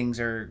 those things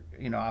are,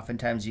 you know,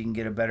 oftentimes you can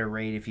get a better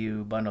rate if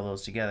you bundle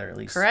those together, at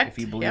least if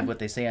you believe what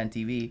they say on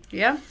TV.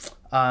 Yeah.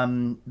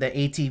 The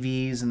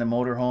ATVs and the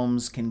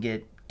motorhomes can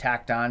get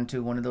tacked on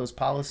to one of those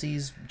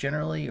policies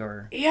generally,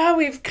 or? Yeah,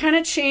 we've kind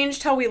of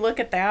changed how we look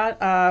at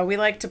that. We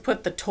like to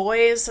put the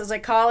toys, as I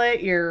call it,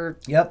 your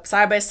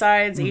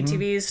side-by-sides,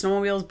 ATVs,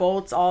 snowmobiles,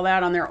 boats, all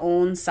that on their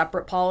own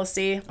separate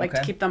policy. Like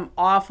to keep them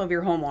off of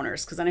your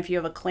homeowners, because then if you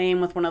have a claim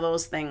with one of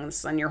those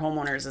things, then your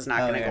homeowners is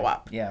not going to go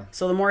up. Yeah.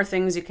 So the more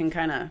things you can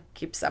kind of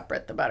keep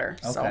separate, the better.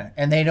 Okay. So.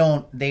 And they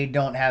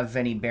don't have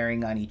any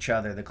bearing on each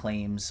other, the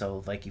claims.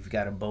 So like if you've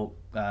got a boat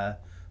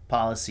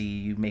policy,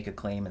 you make a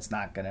claim, it's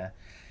not going to,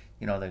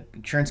 you know, the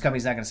insurance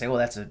company's not going to say, well,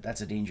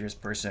 that's a dangerous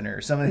person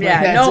or something like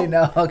that.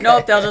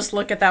 Nope, they'll just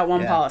look at that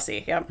one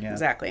policy. Yep,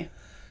 exactly.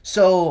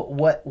 So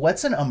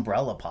what's an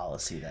umbrella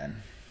policy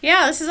then?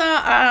 Yeah, this is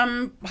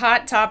a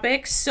hot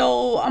topic.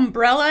 So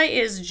umbrella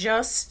is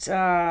just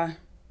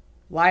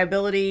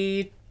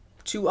liability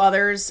to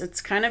others. It's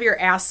kind of your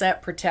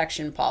asset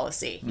protection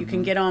policy. You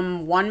can get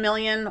them 1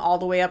 million all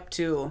the way up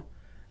to,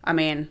 I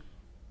mean,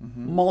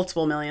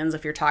 multiple millions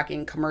if you're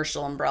talking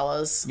commercial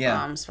umbrellas,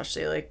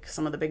 especially like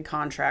some of the big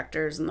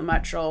contractors in the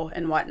metro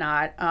and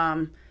whatnot.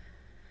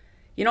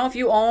 You know, if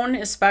you own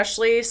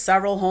especially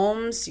several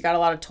homes, you got a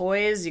lot of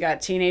toys, you got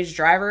teenage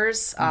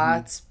drivers,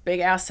 it's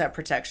big asset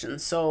protection.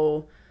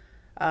 So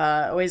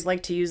I always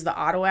like to use the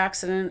auto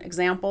accident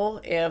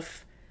example.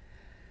 If,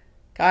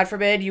 God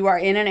forbid, you are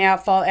in an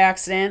at-fault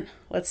accident,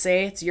 let's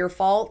say it's your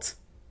fault.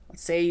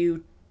 Let's say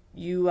you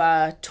you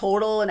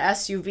total an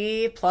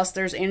SUV plus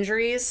there's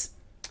injuries,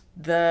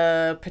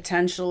 the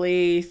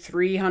potentially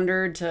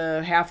 300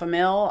 to half a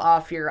mil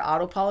off your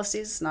auto policy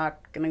is not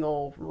going to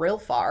go real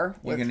far.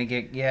 You're going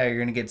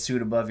to get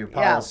sued above your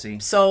policy. Yeah.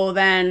 So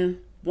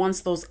then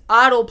once those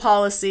auto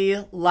policy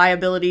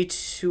liability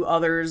to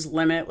others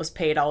limit was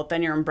paid out,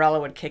 then your umbrella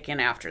would kick in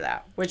after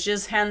that, which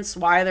is hence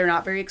why they're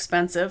not very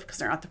expensive, because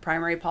they're not the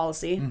primary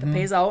policy that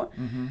pays out.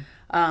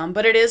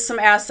 But it is some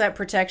asset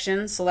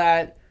protection so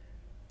that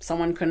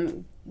someone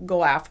couldn't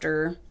go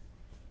after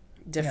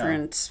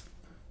different...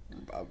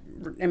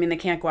 I mean, they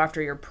can't go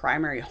after your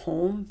primary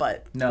home,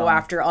 but go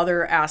after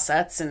other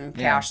assets and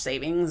cash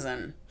savings.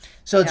 And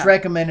so it's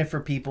recommended for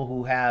people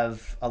who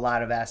have a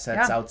lot of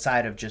assets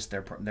outside of just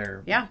their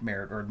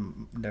merit or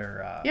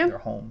their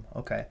home.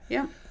 Okay.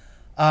 Yeah.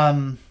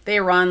 They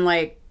run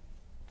like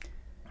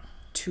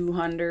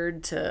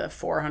 200 to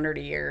 400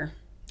 a year.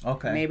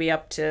 Okay. Maybe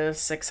up to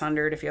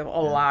 600 if you have a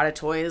lot of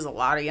toys, a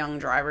lot of young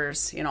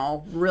drivers,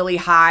 really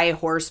high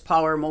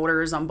horsepower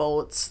motors on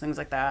boats, things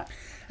like that.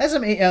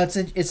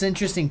 It's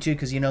interesting too,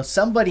 because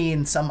somebody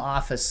in some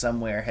office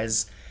somewhere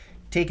has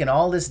taken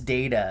all this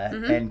data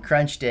and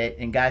crunched it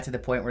and got to the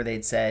point where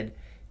they'd said,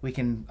 we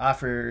can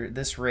offer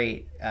this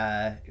rate.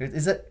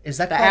 Is that the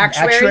called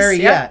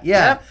actuary? Yeah.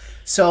 Yep.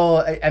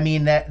 So I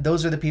mean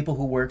those are the people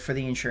who work for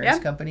the insurance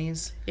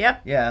companies.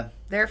 Yep. Yeah.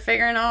 They're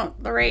figuring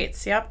out the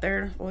rates. Yep.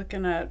 They're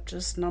looking at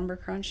just number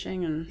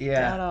crunching and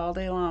data all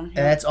day long. Yep.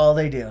 And that's all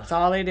they do. That's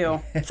all they do.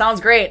 Sounds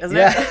great, doesn't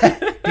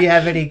it? Do you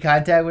have any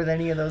contact with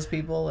any of those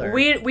people? Or?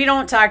 We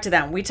don't talk to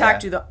them. We talk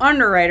to the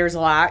underwriters a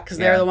lot because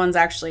they're the ones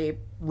actually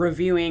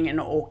reviewing and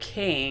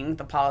okaying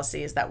the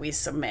policies that we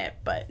submit.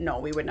 But no,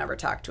 we would never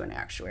talk to an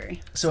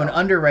actuary. So an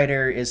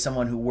underwriter is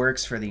someone who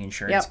works for the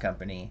insurance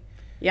company.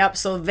 Yep.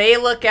 So they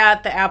look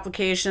at the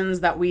applications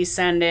that we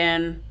send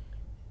in,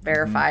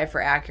 verify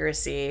for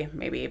accuracy,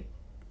 maybe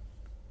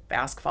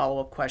ask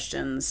follow-up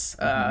questions.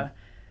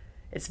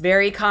 It's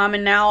very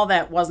common now.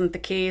 That wasn't the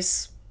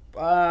case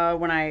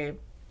when I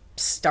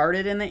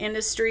started in the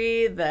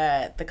industry,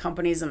 that the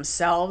companies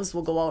themselves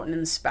will go out and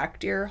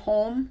inspect your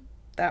home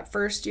that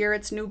first year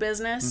it's new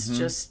business,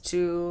 just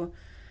to,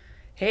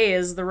 hey,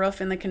 is the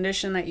roof in the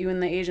condition that you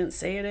and the agent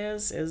say it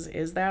is?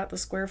 Is that the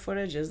square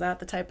footage? Is that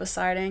the type of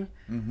siding?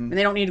 And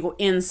they don't need to go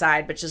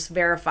inside, but just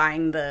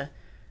verifying the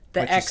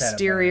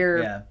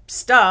exterior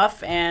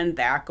stuff, and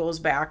that goes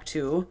back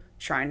to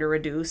trying to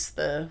reduce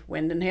the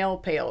wind and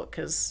hail payout,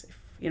 because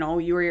you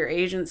or your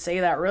agent say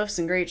that roof's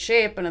in great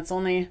shape and it's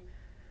only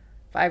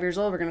 5 years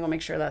old, we're gonna go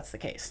make sure that's the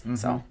case.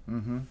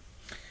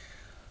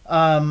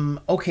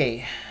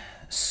 Okay,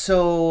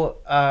 so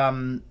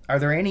are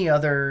there any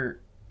other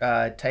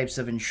types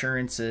of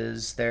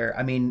insurances there?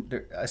 I mean,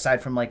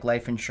 aside from like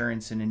life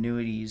insurance and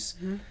annuities,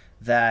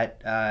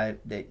 that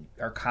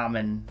are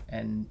common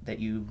and that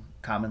you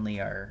commonly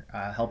are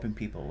helping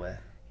people with?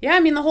 Yeah, I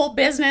mean the whole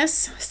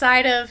business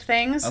side of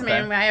things. Okay.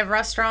 I mean, I have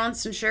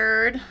restaurants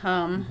insured.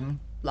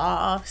 Law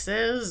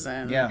offices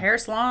and hair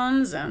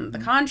salons and the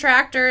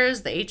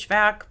contractors, the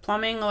HVAC,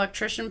 plumbing,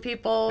 electrician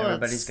people.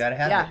 Everybody's got to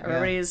have it. Yeah,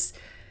 everybody's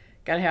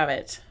got to have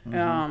it.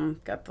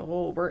 Got the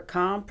whole work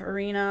comp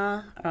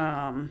arena.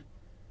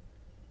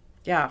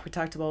 We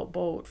talked about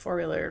boat,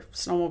 four-wheeler,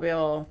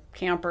 snowmobile,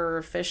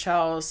 camper, fish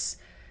house.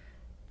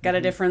 Got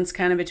a difference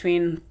kind of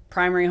between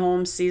primary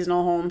home,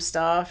 seasonal home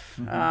stuff.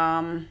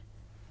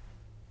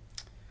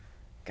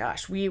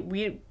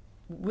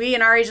 We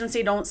in our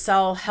agency don't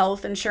sell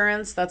health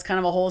insurance. That's kind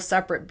of a whole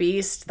separate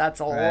beast. That's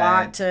a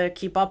lot to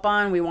keep up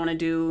on. We want to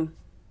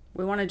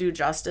do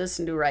justice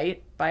and do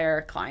right by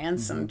our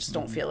clients, and just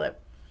don't feel that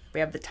we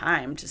have the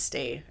time to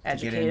stay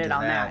educated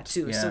on that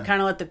too. Yeah. So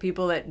kind of let the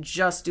people that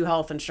just do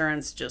health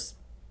insurance just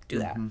do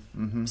that.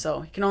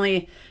 So you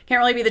can't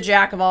really be the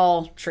jack of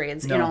all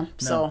trades,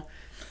 So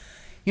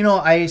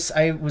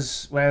I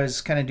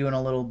was kind of doing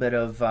a little bit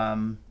of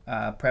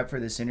prep for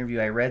this interview.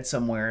 I read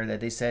somewhere that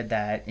they said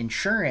that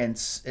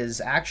insurance is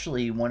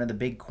actually one of the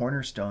big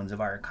cornerstones of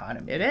our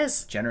economy. It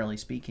is, generally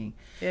speaking.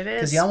 It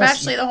is,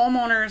 especially the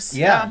homeowners.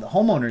 Yeah, the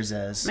homeowners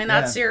is. I mean,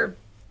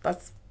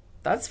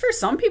 that's for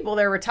some people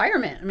their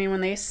retirement. I mean,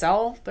 when they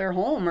sell their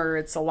home, or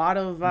it's a lot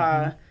of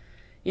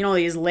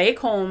these lake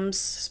homes,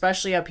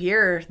 especially up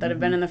here, that have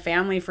been in the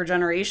family for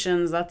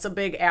generations. That's a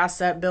big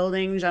asset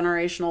building,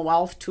 generational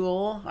wealth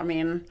tool. I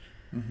mean,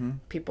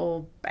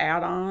 people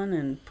add on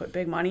and put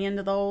big money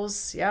into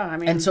those. Yeah, I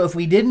mean. And so if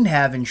we didn't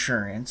have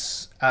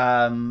insurance,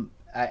 I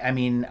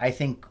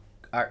think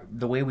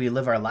the way we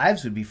live our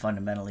lives would be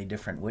fundamentally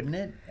different, wouldn't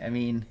it? I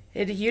mean.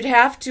 You'd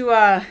have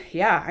to,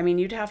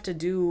 you'd have to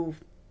do...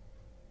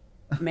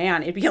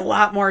 Man, it'd be a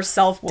lot more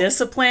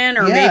self-discipline,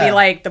 or maybe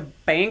like the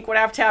bank would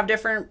have to have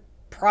different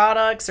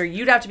products, or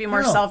you'd have to be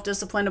more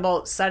self-disciplined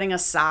about setting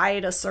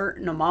aside a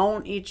certain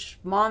amount each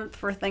month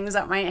for things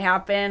that might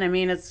happen. I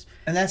mean, and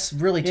that's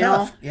really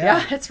tough.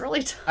 Yeah, it's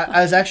really tough.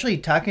 I was actually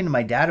talking to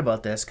my dad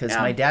about this, because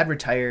my dad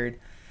retired,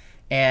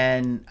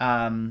 and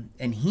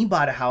he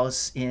bought a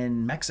house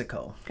in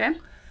Mexico. Okay.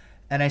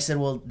 And I said,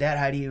 well, Dad,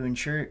 how do you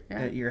insure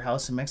your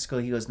house in Mexico?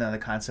 He goes, no, the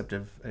concept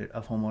of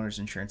homeowners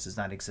insurance does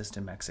not exist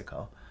in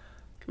Mexico.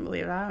 Can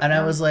believe that. And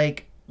I was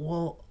like,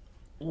 well,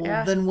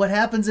 then what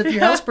happens if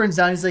your house burns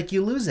down? He's like,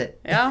 you lose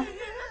it. Yeah.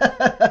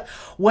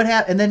 What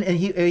happened? And then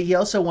he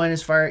also went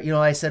as far,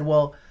 I said,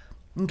 well,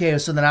 okay,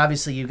 so then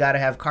obviously you got to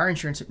have car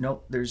insurance.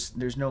 Nope,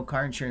 there's no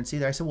car insurance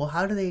either. I said, well,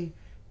 how do they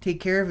take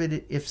care of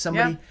it if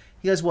somebody... Yeah.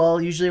 He goes,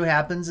 well, usually what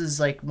happens is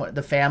like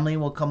the family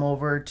will come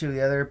over to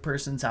the other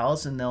person's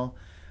house and they'll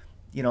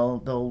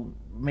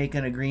make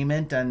an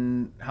agreement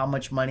on how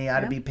much money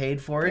ought to be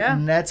paid for it,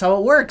 and that's how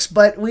it works.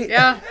 But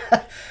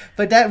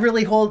but that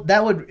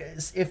would,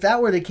 if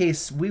that were the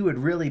case, we would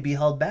really be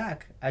held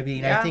back. I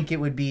mean, I think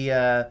it would be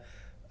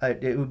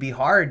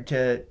hard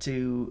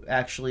to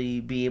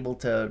actually be able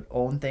to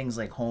own things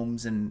like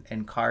homes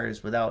and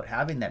cars without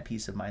having that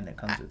peace of mind that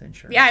comes with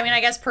insurance. Yeah, I mean,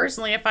 I guess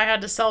personally, if I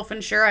had to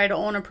self-insure, I'd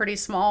own a pretty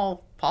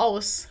small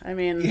house. I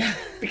mean,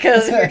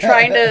 because if you're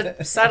trying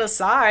to set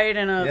aside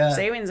in a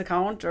savings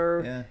account,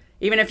 or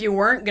even if you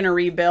weren't going to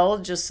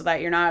rebuild, just so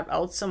that you're not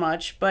out so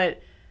much.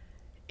 But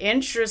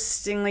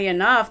interestingly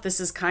enough, this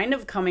is kind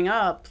of coming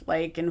up,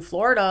 like in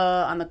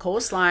Florida on the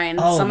coastline.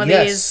 Some of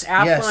these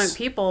affluent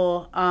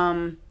people...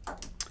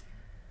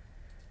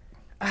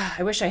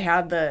 I wish I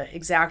had the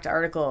exact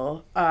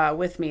article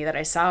with me that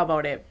I saw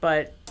about it,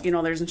 but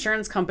there's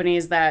insurance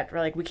companies that are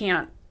like, we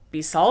can't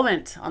be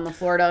solvent on the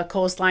Florida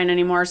coastline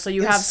anymore. So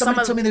you have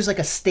somebody told me there's like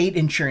a state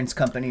insurance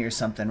company or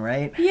something,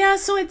 right? Yeah,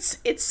 so it's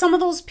some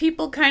of those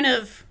people kind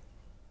of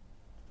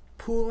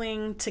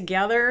pooling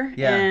together,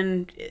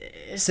 and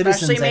especially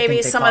Citizens,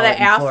 maybe some of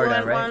the affluent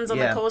Florida, right? ones on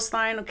the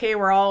coastline. Okay,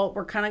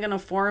 we're kind of going to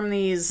form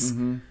these.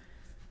 Mm-hmm.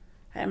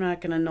 I'm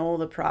not going to know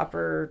the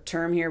proper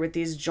term here, with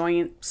these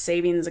joint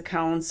savings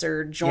accounts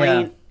or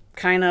joint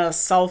kind of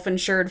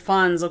self-insured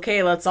funds.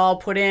 Okay, let's all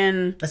put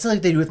in... That's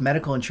like they do with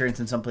medical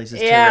insurance in some places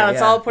too. Yeah,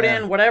 let's all put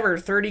in whatever,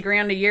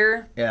 $30,000 a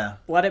year. Yeah.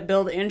 Let it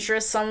build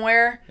interest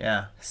somewhere.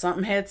 Yeah.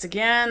 Something hits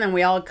again, and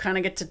we all kind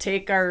of get to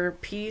take our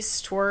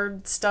piece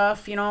toward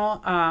stuff,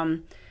 I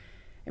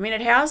mean,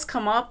 it has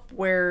come up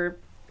where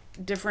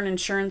different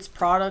insurance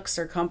products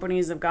or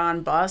companies have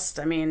gone bust.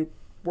 I mean,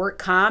 work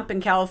comp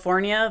in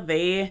California,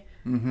 they...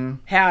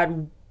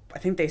 had, I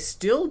think they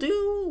still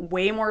do,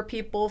 way more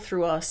people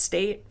through a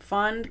state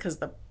fund because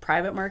the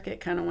private market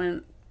kind of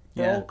went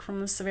broke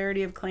from the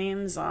severity of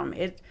claims.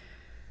 So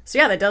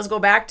that does go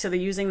back to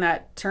using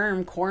that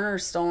term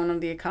cornerstone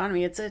of the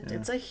economy. It's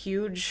a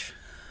huge,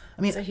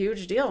 it's a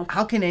huge deal.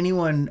 How can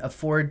anyone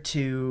afford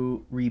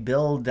to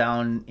rebuild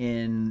down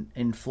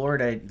in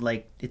Florida?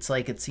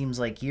 It seems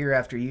like year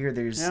after year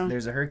there's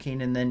a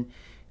hurricane, and then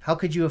how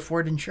could you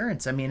afford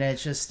insurance? I mean, it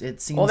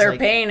seems well, they're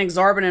paying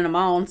exorbitant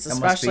amounts,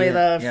 especially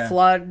the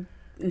flood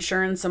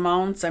insurance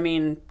amounts. I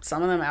mean,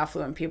 some of them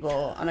affluent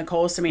people on the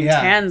coast,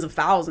 tens of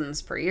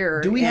thousands per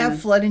year. Do we have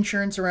flood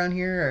insurance around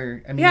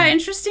here?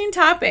 Interesting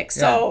topic.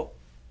 So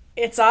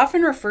it's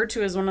often referred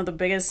to as one of the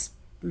biggest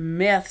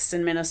myths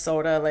in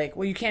Minnesota. Like,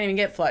 well, you can't even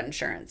get flood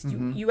insurance.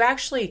 Mm-hmm. You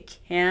actually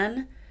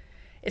can.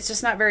 It's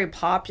just not very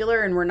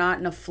popular, and we're not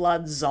in a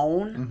flood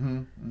zone.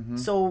 Mm-hmm. Mm-hmm.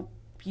 So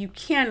you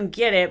can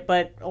get it,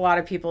 but a lot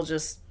of people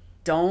just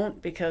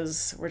don't,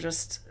 because we're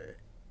just,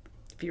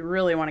 if you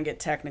really want to get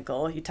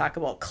technical, you talk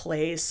about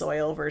clay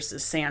soil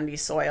versus sandy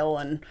soil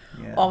and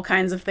all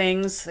kinds of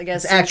things. I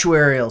guess it's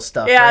actuarial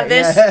stuff. Yeah, right?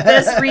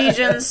 this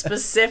region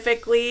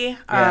specifically,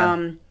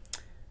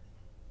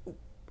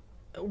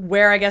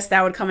 where I guess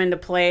that would come into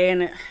play,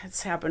 and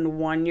it's happened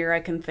one year I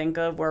can think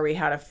of where we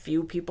had a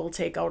few people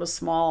take out a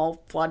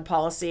small flood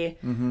policy.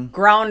 Mm-hmm.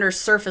 Ground or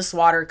surface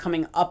water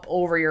coming up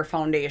over your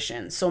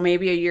foundation. So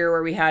maybe a year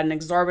where we had an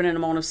exorbitant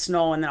amount of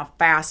snow and then a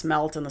fast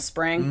melt in the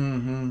spring.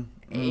 Mm-hmm.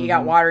 Mm-hmm. You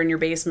got water in your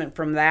basement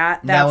from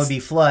that. That would be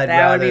flood.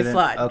 That would be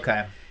flood.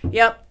 Okay.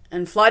 Yep.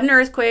 And flood and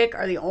earthquake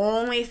are the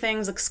only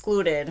things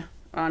excluded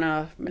on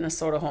a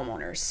Minnesota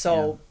homeowners.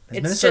 So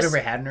has Minnesota ever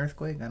had an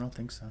earthquake? I don't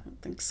think so. I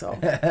don't think so.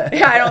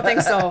 I don't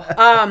think so.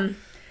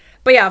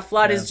 But yeah,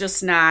 flood is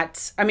just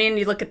not. I mean,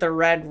 you look at the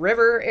Red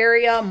River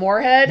area,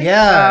 Moorhead.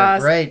 Yeah,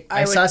 right.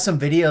 I saw some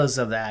videos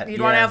of that.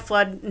 You'd want to have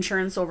flood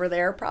insurance over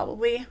there,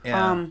 probably.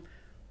 Yeah.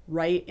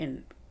 Right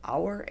in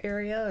our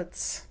area,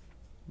 it's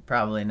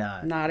probably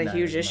not a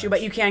huge issue,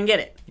 but you can get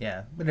it.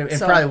 Yeah, but it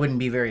probably wouldn't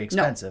be very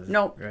expensive.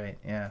 Nope. Right.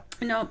 Yeah.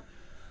 Nope.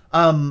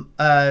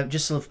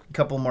 Just a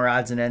couple more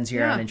odds and ends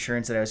here on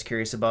insurance that I was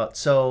curious about.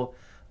 So,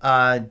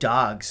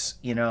 dogs,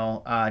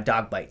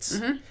 dog bites.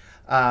 Mm-hmm.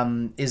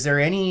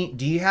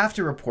 Do you have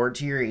to report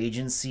to your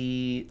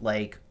agency,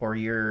 or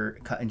your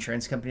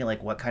insurance company,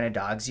 what kind of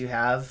dogs you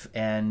have?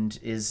 And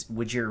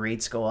would your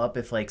rates go up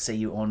if, say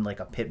you own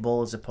a pit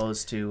bull as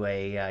opposed to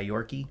a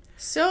Yorkie?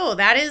 So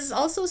that is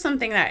also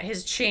something that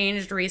has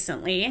changed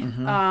recently.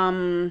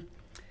 Mm-hmm.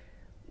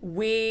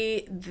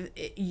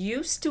 It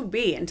used to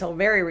be, until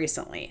very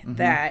recently, mm-hmm.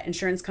 that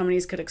insurance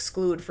companies could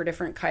exclude for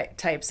different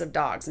types of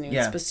dogs, and you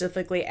would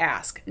specifically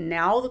ask.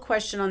 Now the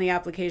question on the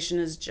application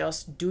is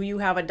just, do you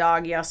have a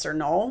dog, yes or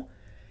no?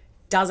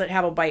 Does it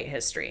have a bite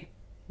history?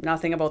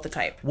 Nothing about the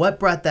type. What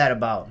brought that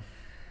about?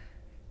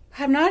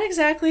 I'm not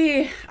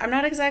exactly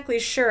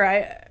sure.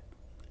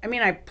 I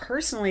mean, I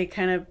personally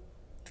kind of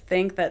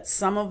think that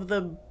some of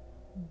the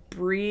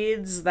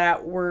breeds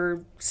that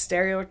were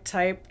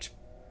stereotyped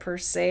per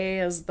se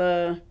as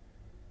the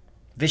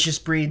vicious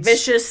breeds,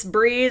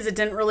 it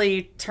didn't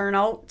really turn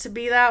out to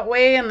be that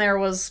way, and there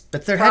was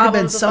but there had to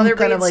been some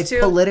kind of like too.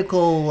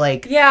 Political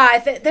like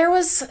there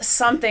was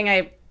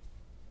something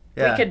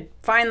we could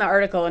find the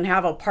article and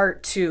have a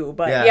part 2,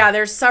 but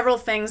there's several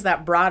things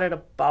that brought it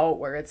about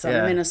where it's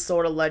a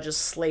Minnesota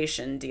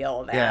legislation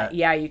deal that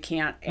you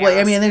can't ask. Well,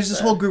 I mean, there's this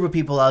whole group of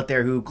people out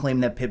there who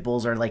claim that pit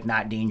bulls are like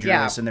not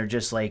dangerous and they're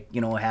just like,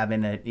 you know,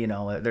 having a, you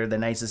know, they're the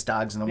nicest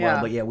dogs in the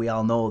world, but we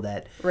all know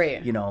that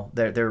you know,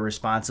 they're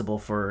responsible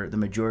for the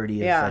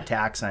majority of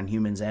attacks on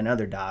humans and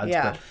other dogs.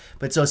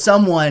 But so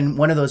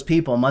one of those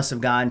people must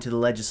have gone to the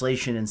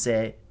legislation and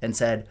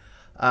said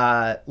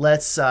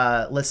let's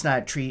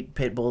not treat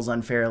pit bulls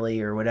unfairly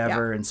or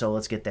whatever, and so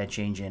let's get that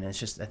change in. It's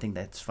just, I think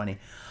that's funny.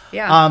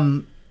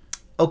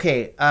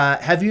 Okay,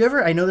 have you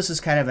ever, I know this is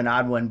kind of an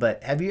odd one,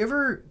 but have you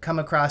ever come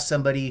across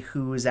somebody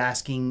who is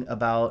asking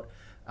about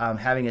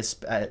having a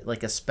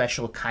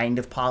special kind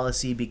of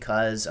policy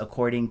because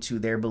according to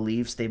their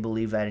beliefs, they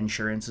believe that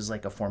insurance is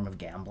like a form of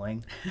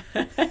gambling?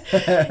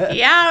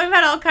 Yeah, we've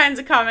had all kinds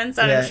of comments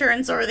on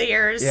insurance over the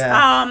years.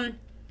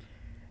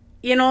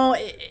 You know,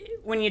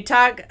 when you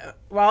talk,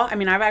 well, I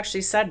mean, I've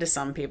actually said to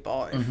some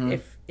people,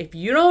 if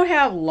you don't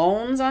have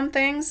loans on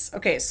things,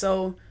 okay,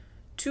 so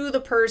to the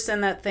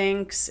person that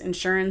thinks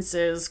insurance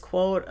is,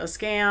 quote, a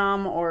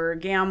scam or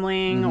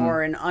gambling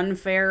or an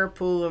unfair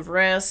pool of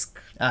risk,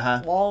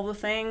 all the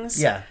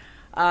things.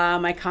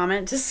 My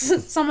comment to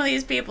some of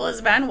these people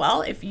has been,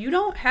 well, if you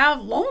don't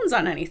have loans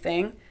on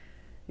anything,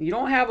 you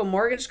don't have a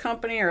mortgage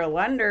company or a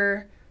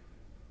lender,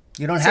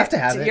 you don't have to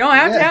have it. You don't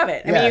have to have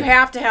it. I mean, you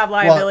have to have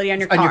liability on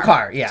your car. On your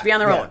car, to be on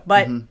the road.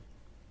 But then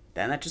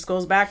that just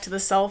goes back to the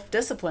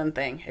self-discipline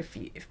thing.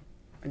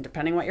 And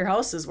depending what your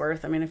house is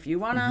worth, I mean, if you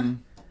want to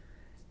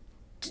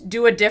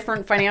do a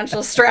different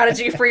financial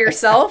strategy for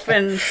yourself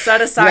and set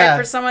aside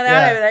for some of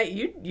that,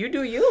 you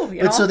do you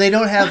know? But so they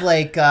don't have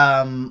like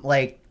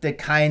the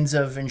kinds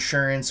of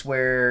insurance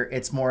where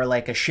it's more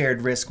like a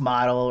shared risk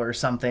model or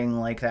something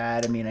like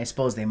that. I mean, I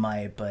suppose they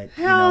might, but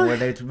you know,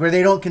 where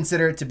they don't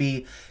consider it to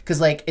be,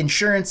 because like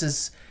insurance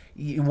is,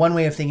 one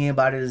way of thinking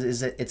about it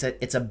is that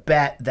it's a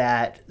bet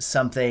that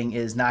something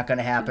is not going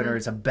to happen, or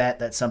it's a bet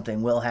that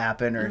something will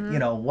happen, or you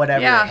know,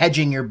 whatever,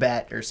 hedging your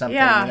bet or something.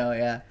 You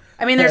know,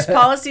 I mean, there's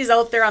policies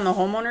out there on the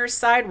homeowner's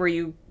side where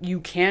you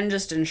can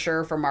just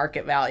insure for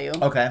market value.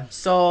 Okay.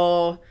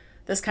 So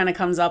this kind of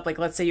comes up, like,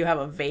 let's say you have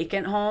a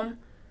vacant home,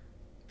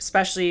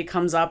 especially it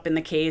comes up in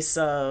the case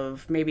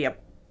of maybe a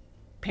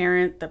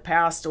parent that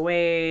passed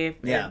away.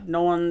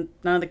 None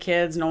of the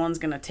kids, no one's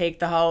going to take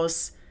the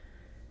house.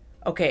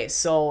 Okay,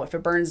 so if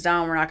it burns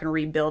down, we're not going to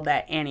rebuild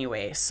that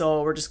anyway.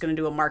 So we're just going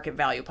to do a market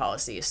value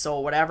policy.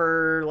 So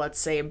whatever, let's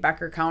say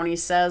Becker County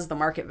says the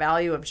market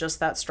value of just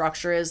that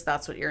structure is,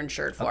 that's what you're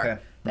insured for. Okay.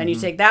 Then you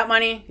take that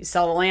money, you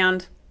sell the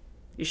land,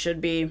 you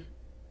should be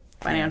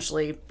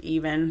financially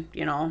even,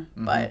 you know.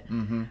 But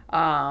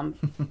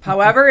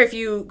however, if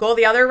you go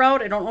the other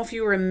route, I don't know if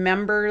you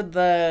remember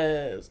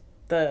the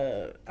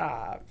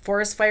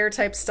forest fire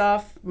type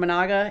stuff,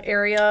 Monaga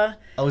area.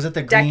 Oh, was it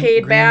the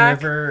Green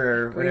River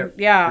or whatever?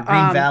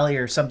 Green Valley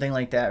or something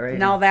like that, right?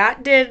 Now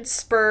that did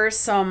spur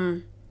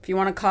some, if you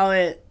want to call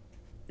it,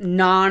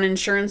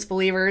 non-insurance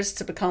believers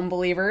to become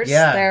believers.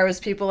 There was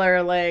people that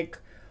are like,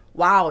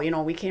 wow, you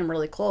know, we came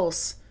really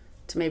close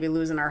to maybe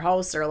losing our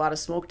house or a lot of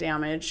smoke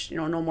damage, you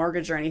know, no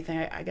mortgage or anything.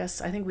 I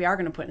think we are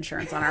going to put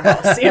insurance on our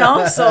house, you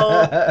know?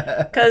 So,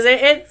 because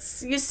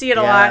it's, you see it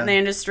a lot in the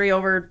industry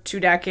over 2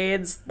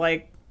 decades,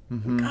 like,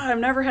 God, I've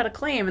never had a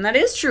claim, and that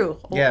is true.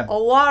 A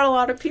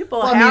lot of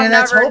people have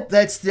never.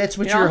 That's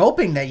what you're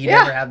hoping, that you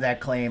never have that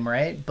claim,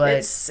 right? But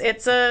it's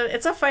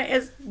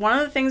one of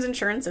the things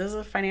insurance is,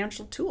 a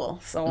financial tool.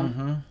 So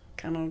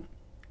kind of,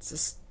 it's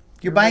just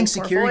you're buying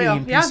security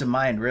and peace of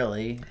mind,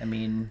 really. I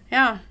mean,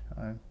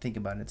 think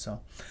about it. So,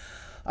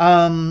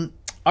 all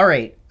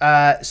right.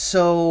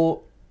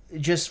 So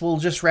we'll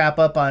just wrap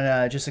up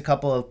on just a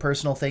couple of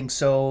personal things.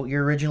 So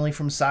you're originally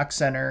from Sauk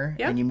Center,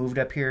 and you moved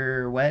up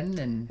here when?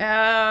 And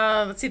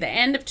let's see, the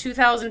end of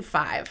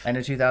 2005. End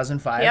of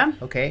 2005. Yeah.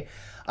 Okay.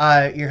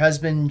 Your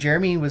husband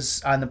Jeremy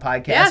was on the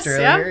podcast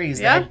earlier. He's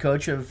the head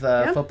coach of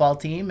the football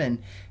team,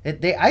 and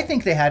I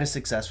think they had a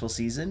successful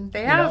season.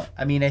 They have.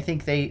 I mean, I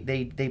think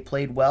they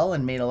played well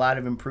and made a lot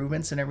of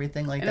improvements and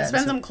everything like that. And it's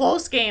been some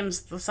close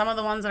games. Some of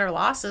the ones that are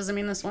losses. I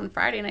mean, this one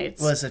Friday night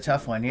was a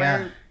tough one.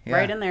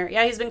 Right in there.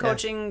 Yeah, he's been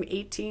coaching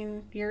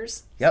 18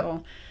 years. Yep.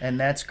 So. And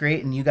that's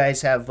great. And you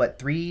guys have, what,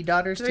 3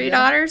 daughters? 3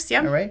 daughters,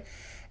 yeah. All right.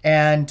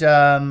 And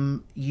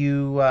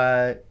you...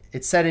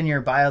 it said in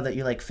your bio that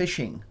you like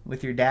fishing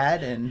with your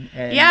dad, and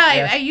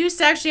I used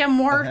to actually have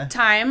more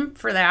time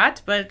for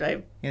that, but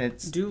I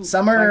do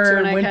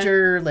summer,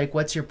 winter. Like,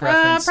 what's your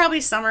preference? Probably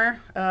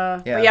summer.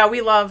 But yeah, we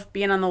love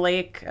being on the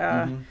lake.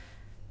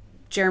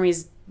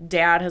 Jeremy's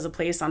dad has a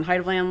place on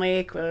Heideland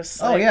Lake with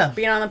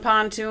being on the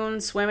pontoon,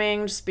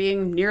 swimming, just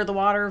being near the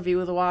water, view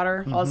of the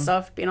water, all that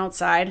stuff, being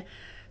outside.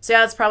 So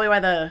yeah, that's probably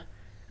why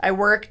I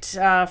worked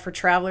for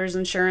Travelers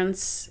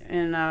Insurance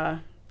in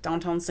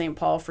downtown St.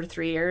 Paul for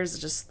 3 years.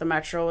 Just the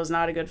metro was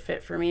not a good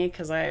fit for me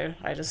because I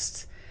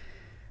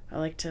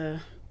like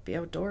to be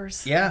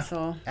outdoors. Yeah,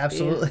 so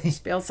absolutely.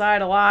 Just be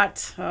outside a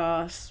lot.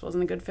 Just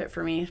wasn't a good fit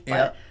for me.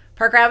 But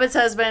Park Rapids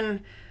has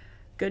been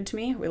good to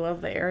me. We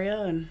love the area,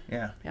 and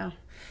yeah.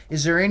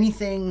 Is there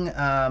anything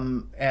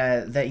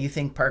that you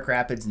think Park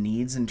Rapids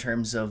needs in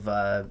terms of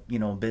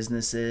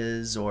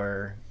businesses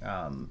or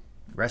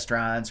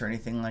restaurants or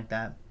anything like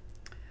that?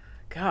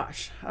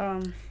 Gosh,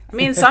 I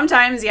mean,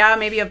 sometimes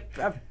maybe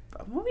well,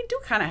 we do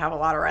kind of have a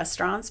lot of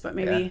restaurants, but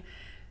maybe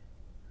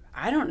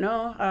I don't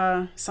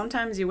know.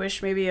 Sometimes you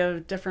wish maybe a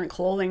different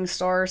clothing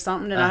store or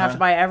something to not have to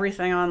buy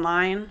everything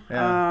online.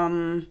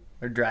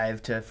 Or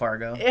drive to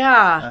Fargo.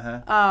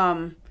 Yeah.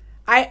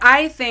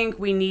 I think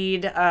we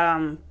need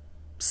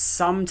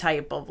some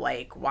type of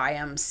like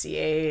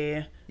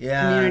YMCA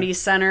community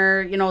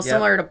center,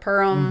 similar to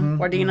Perham,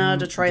 Wadena,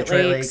 Detroit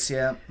Lakes.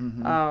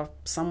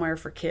 Somewhere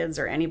for kids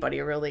or anybody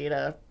really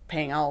to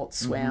hang out,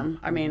 swim.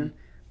 I mean,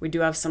 we do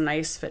have some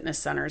nice fitness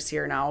centers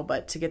here now,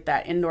 but to get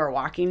that indoor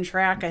walking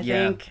track, I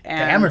think. And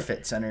the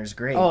Hammerfit Center is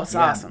great. Oh, it's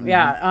awesome.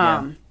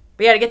 But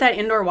to get that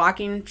indoor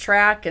walking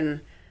track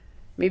and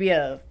maybe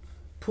a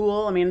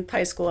pool. I mean,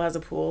 high school has a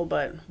pool,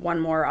 but one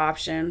more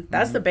option.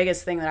 That's the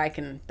biggest thing that I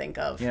can think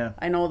of. Yeah.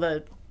 I know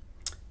the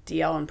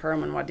DL and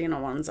Perham and Wadena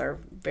ones are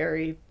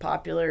very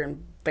popular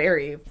and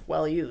very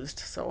well used.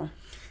 So,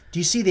 do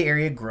you see the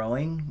area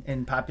growing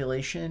in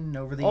population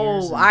over the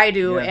years? Oh, I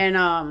do. Yeah.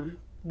 And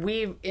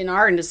we, in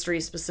our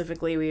industry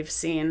specifically, we've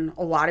seen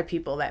a lot of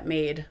people that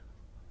made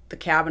the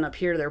cabin up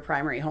here their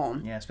primary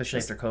home. Yeah, especially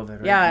after COVID.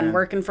 Right? Yeah, and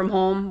working from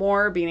home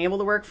more, being able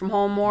to work from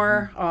home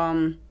more.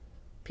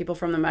 People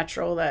from the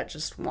metro that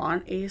just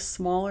want a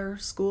smaller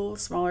school,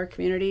 smaller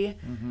community.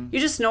 You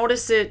just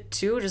notice it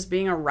too, just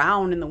being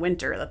around in the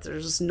winter, that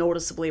there's just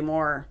noticeably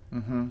more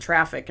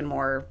traffic and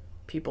more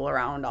people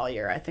around all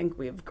year. I think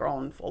we've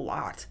grown a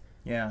lot.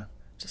 Yeah.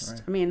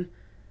 I mean,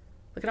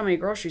 look at how many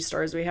grocery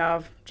stores we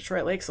have.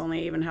 Detroit Lakes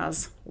only even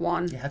has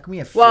one. Yeah, how come we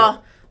have four?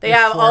 Well, they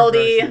have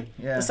Aldi,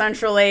 the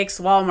Central Lakes,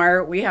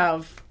 Walmart. We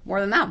have more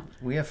than them.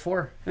 We have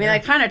 4. I mean,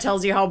 that kind of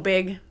tells you how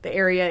big the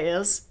area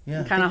is. Yeah,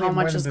 and kind of how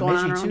much is going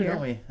on around too, here.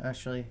 don't we?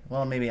 Actually,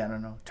 well, maybe, I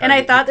don't know. And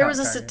I thought there was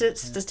a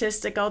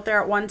statistic out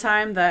there at one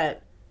time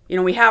that,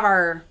 we have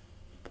our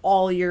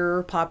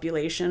all-year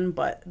population,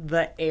 but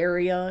the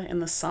area in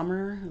the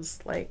summer is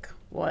like,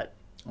 what?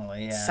 Oh,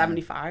 yeah.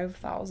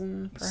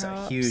 75,000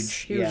 perhaps.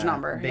 It's a huge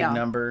number. Big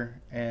number.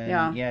 And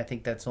I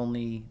think that's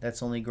only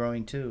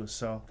growing too.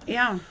 So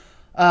yeah.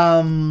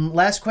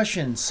 Last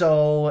question.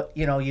 So,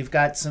 you've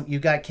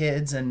got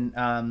kids and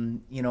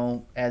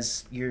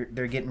as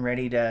they're getting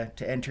ready to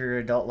enter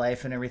adult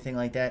life and everything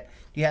like that.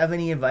 Do you have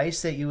any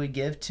advice that you would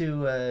give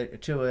to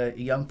a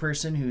young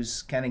person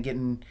who's kind of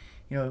getting,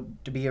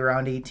 to be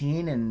around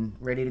 18 and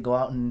ready to go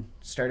out and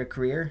start a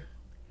career?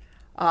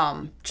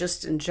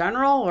 Just in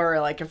general, or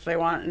like if they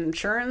want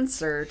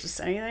insurance or just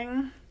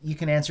anything? You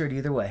can answer it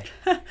either way.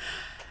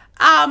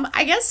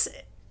 I guess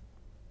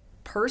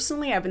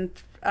personally, I've been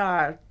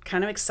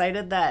kind of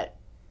excited that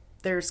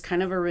there's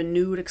kind of a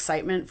renewed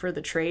excitement for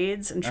the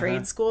trades and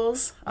trade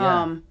schools.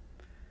 I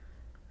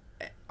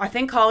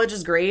think college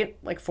is great,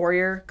 like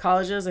 4-year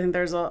colleges. I think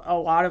there's a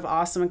lot of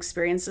awesome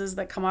experiences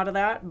that come out of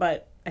that,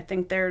 but I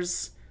think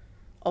there's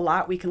a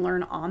lot we can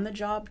learn on the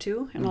job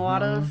too, in a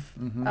lot of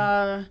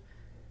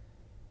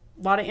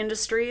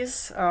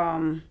industries.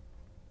 I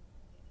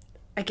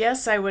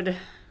guess I would,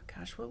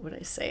 what would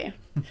I say?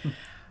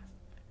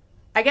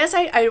 I guess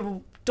I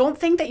don't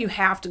think that you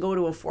have to go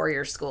to a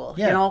 4-year school.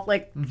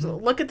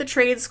 Look at the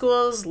trade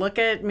schools, look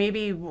at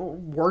maybe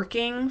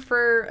working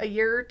for a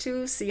year or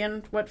two,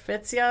 seeing what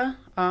fits you.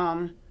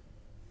 I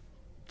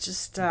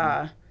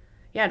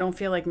don't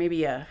feel like maybe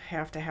you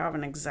have to have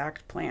an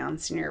exact plan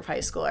senior of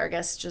high school. Or I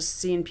guess just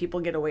seeing people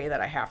get away that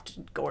I have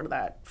to go to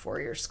that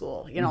 4-year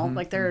school.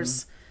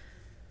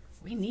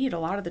 We need a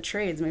lot of the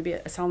trades. Maybe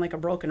I sound like a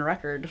broken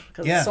record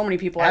because so many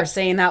people are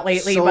saying that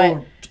lately.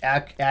 So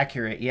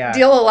accurate, yeah.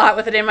 Deal a lot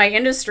with it in my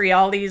industry.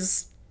 All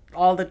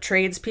the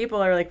trades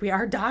people are like, we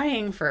are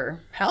dying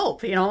for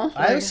help. I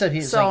always said,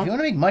 if you want to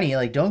make money,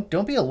 like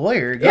don't be a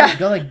lawyer.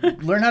 Go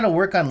learn how to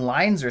work on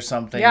lines or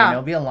something.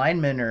 Be a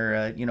lineman or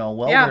a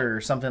welder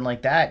or something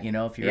like that.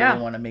 If you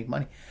really want to make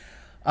money.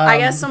 I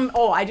guess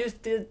I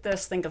just did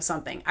think of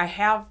something. I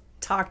have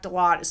talked a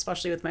lot,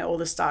 especially with my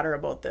oldest daughter,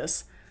 about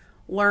this.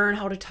 Learn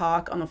how to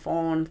talk on the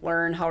phone,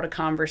 learn how to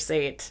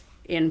conversate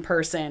in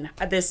person.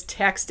 This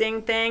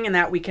texting thing and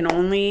that we can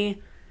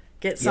only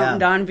get something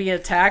done via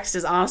text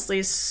is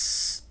honestly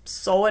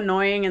so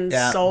annoying and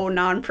so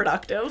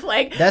non-productive.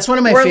 Like, that's one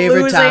of my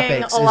favorite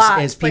topics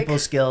is people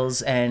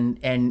skills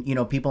and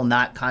people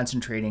not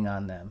concentrating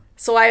on them.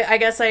 So I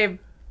guess I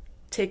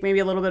take maybe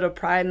a little bit of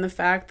pride in the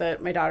fact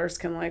that my daughters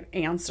can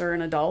answer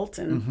an adult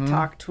and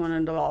talk to an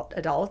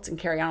adult and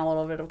carry on a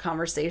little bit of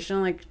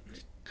conversation.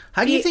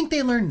 How do you think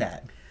they learned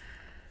that?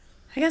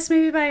 I guess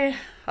maybe by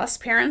us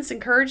parents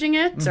encouraging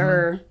it,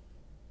 or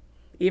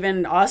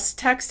even us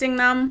texting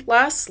them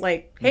less.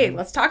 Like, hey,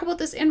 let's talk about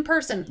this in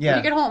person when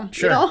you get home.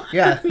 Sure. You know?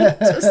 Yeah. I mean,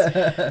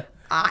 just,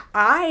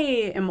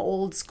 I am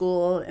old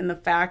school in the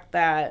fact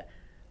that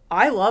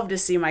I love to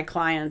see my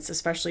clients,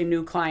 especially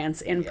new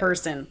clients, in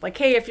person. Like,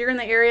 hey, if you're in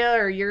the area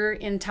or you're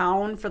in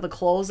town for the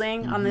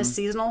closing on this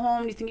seasonal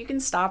home, do you think you can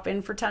stop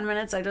in for 10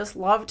 minutes? I just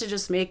love to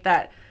just make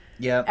that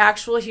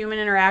actual human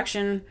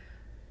interaction.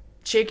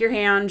 Shake your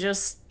hand,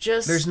 just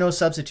there's no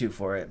substitute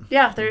for it.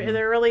 Yeah,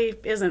 there really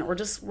isn't.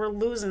 We're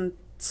losing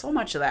so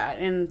much of that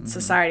in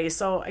society.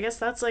 So I guess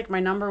that's like my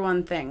number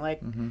one thing.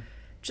 Like,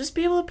 just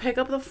be able to pick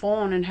up the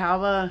phone and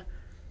have a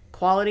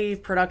quality,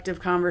 productive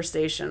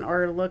conversation,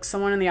 or look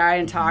someone in the eye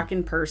and talk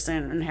in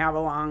person and have a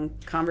long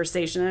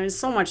conversation. And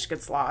so much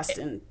gets lost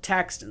in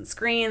text and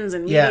screens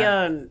and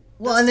media and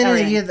well, and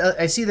then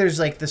I see there's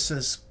like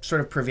this sort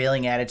of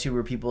prevailing attitude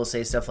where people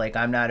say stuff like,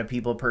 I'm not a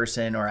people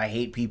person, or I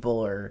hate people,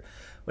 or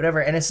whatever.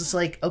 And it's just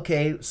like,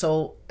 okay,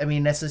 so I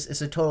mean,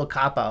 it's a total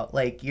cop out.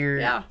 Like you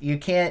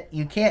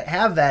can't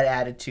have that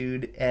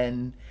attitude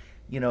and,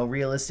 you know,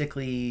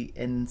 realistically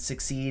and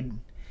succeed.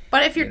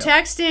 But if you're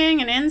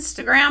texting and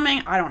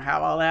Instagramming, I don't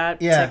have all that.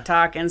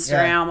 TikTok,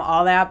 Instagram,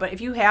 all that. But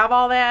if you have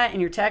all that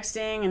and you're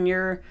texting and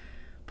you're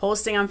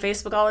posting on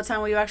Facebook all the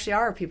time, well, you actually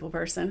are a people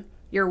person.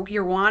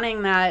 You're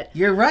wanting that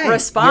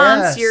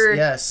response.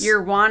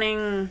 You're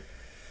wanting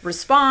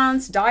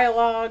response,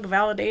 dialogue,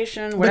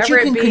 validation, whatever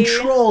it be. But you can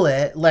control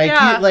it.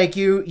 Like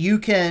you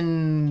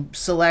can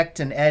select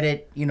and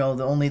edit, you know,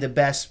 only the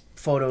best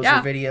photos or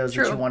videos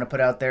that you want to put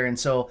out there. And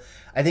so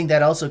I think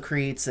that also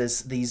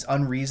creates these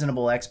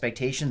unreasonable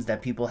expectations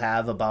that people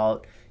have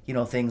about, you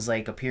know, things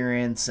like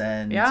appearance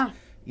and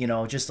you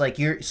know, just like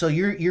you're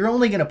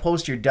only going to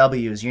post your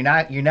W's. You're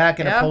not going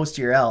to post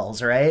your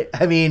L's, right?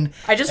 I mean,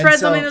 I just read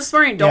something this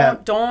morning.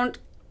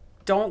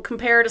 Don't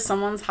compare to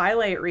someone's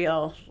highlight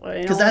reel.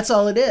 Because that's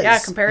all it is. Yeah,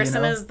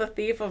 comparison is the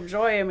thief of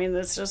joy. I mean,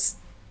 it's just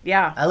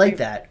I like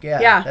that.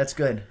 Yeah, that's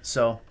good.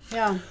 So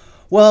yeah.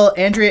 Well,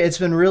 Andrea, it's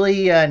been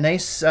really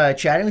nice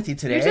chatting with you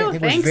today. You too. I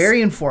think it was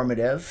very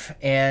informative,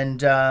 and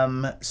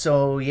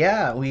so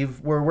yeah,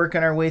 we're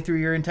working our way through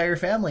your entire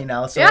family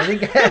now. So I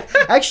think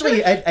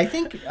actually, I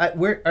think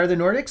are the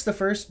Nordicks the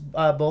first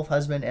both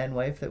husband and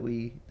wife that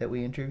we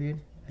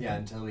interviewed? Yeah,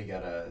 until we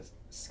got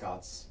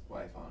Scott's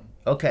wife on.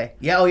 Okay.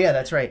 Yeah. Oh, yeah.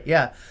 That's right.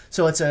 Yeah.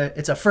 So it's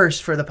a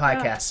first for the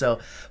podcast. Yeah. So,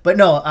 but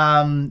no.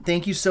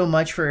 Thank you so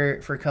much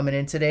for coming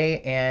in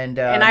today. And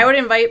I would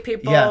invite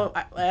people.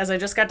 As I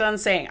just got done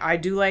saying, I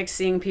do like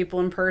seeing people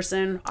in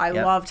person. I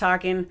love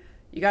talking.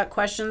 You got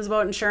questions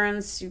about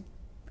insurance?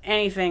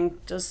 Anything?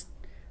 Just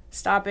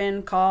stop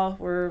in, call.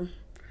 We're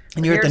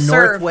you're at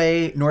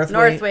the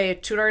Northway,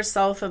 2 doors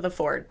south of the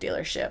Ford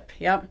dealership.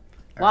 Yep.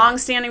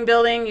 Long-standing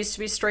building. Used to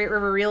be Straight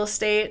River Real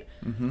Estate.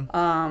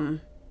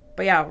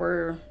 But yeah,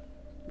 we're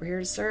here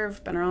to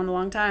serve. Been around a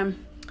long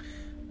time.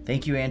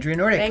 Thank you, Andria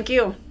Nordick. Thank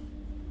you.